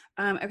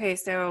 Okay.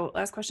 So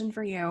last question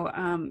for you.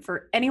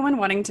 For anyone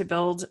wanting to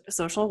build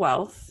social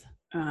wealth,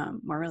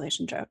 more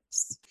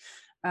relationships,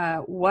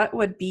 what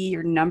would be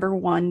your number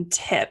one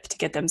tip to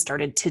get them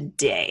started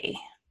today?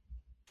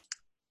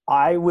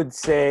 I would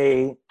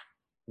say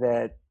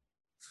that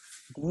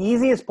the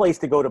easiest place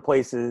to go to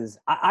places,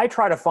 I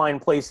try to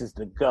find places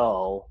to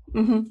go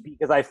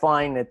because I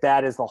find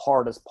that is the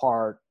hardest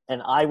part.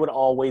 And I would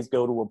always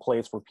go to a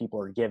place where people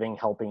are giving,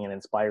 helping, and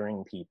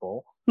inspiring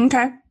people.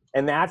 Okay.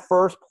 And that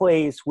first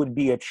place would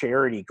be a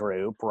charity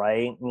group,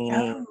 right?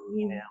 Meaning,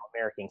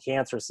 American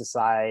Cancer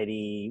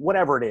Society,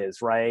 whatever it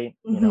is, right?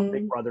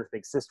 Big Brothers,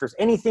 Big Sisters,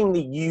 anything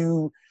that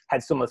you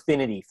had some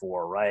affinity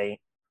for, right?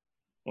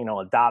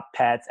 Adopt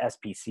Pets,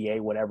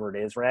 SPCA, whatever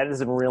it is, right? That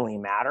doesn't really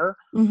matter.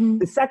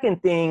 The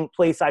second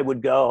place I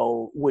would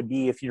go would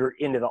be if you're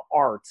into the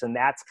arts, and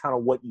that's kind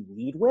of what you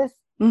lead with.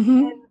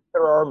 And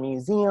there are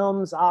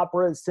museums,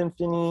 operas,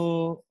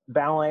 symphony,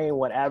 ballet,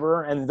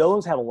 whatever, and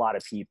those have a lot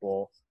of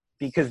people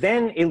because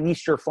then at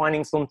least you're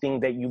finding something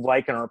that you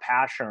like and are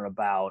passionate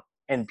about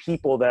and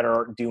people that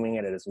are doing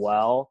it as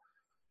well.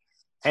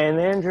 And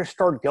then just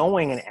start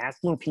going and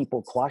asking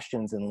people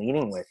questions and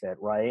leading with it,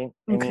 right?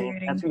 I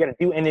mean, that's what you got to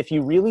do. And if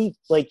you really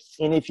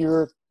and if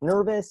you're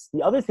nervous,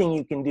 the other thing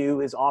you can do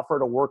is offer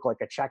to work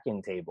like a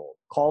check-in table.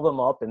 Call them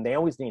up, and they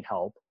always need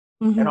help,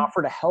 and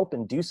offer to help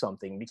and do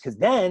something because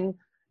then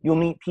you'll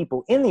meet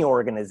people in the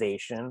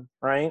organization,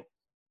 right?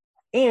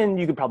 And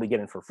you could probably get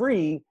in for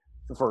free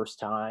the first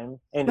time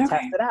and to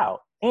test it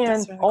out.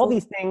 And really all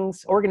these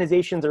things,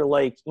 organizations are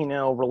like,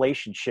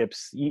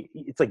 relationships.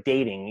 It's like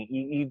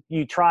dating.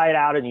 You try it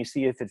out and you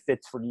see if it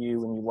fits for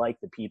you and you like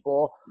the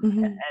people.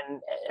 And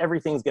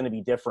everything's going to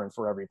be different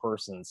for every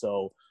person.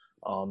 So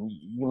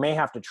you may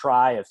have to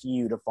try a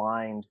few to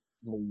find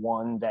the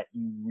one that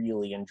you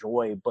really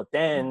enjoy. But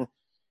then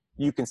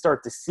you can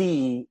start to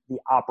see the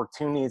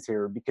opportunities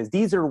here because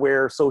these are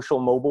where social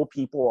mobile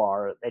people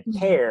are that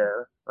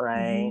care,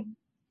 right?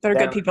 That are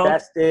good people.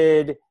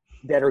 Invested,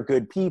 that are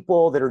good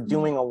people, that are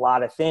doing a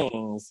lot of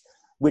things,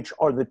 which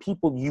are the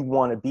people you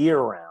want to be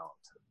around.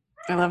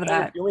 I love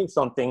that. You're doing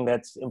something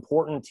that's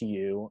important to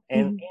you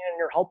and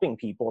you're helping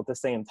people at the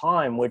same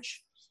time,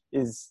 which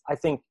is, I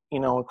think,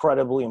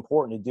 incredibly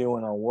important to do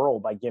in our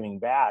world by giving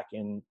back.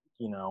 And,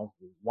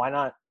 why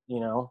not,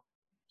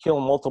 kill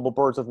multiple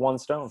birds with one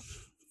stone?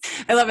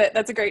 I love it.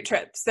 That's a great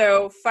trip.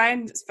 So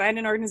find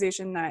an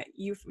organization that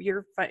you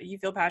feel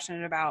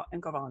passionate about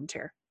and go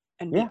volunteer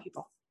and meet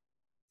people.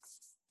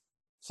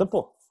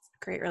 Simple.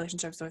 Create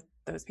relationships with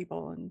those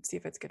people and see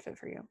if it's a good fit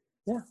for you.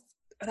 Yeah.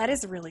 That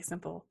is really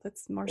simple.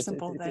 That's more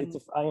simple than.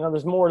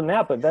 There's more than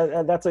that, but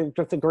that's a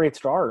great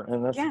start,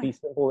 and that's be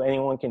simple.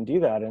 Anyone can do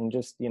that, and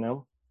just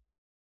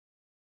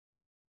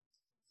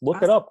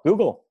look it up,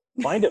 Google,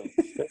 find it.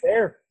 They're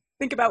there.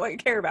 Think about what you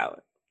care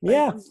about.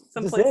 Yeah,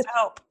 some place to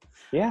help.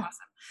 Yeah.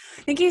 Awesome.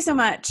 Thank you so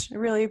much. I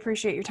really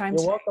appreciate your time.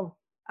 You're welcome.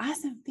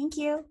 Awesome. Thank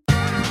you.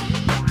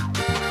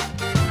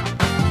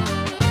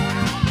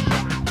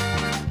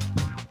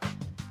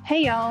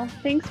 Hey y'all,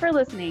 thanks for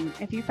listening.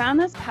 If you found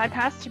this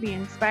podcast to be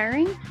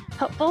inspiring,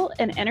 helpful,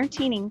 and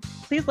entertaining,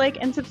 please like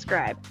and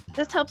subscribe.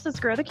 This helps us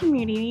grow the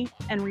community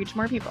and reach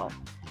more people.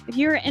 If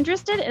you are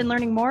interested in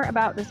learning more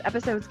about this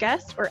episode's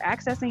guest or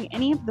accessing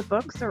any of the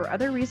books or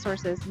other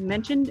resources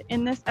mentioned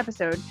in this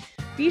episode,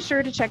 be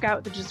sure to check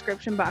out the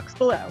description box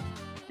below.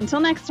 Until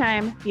next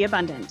time, be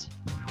abundant.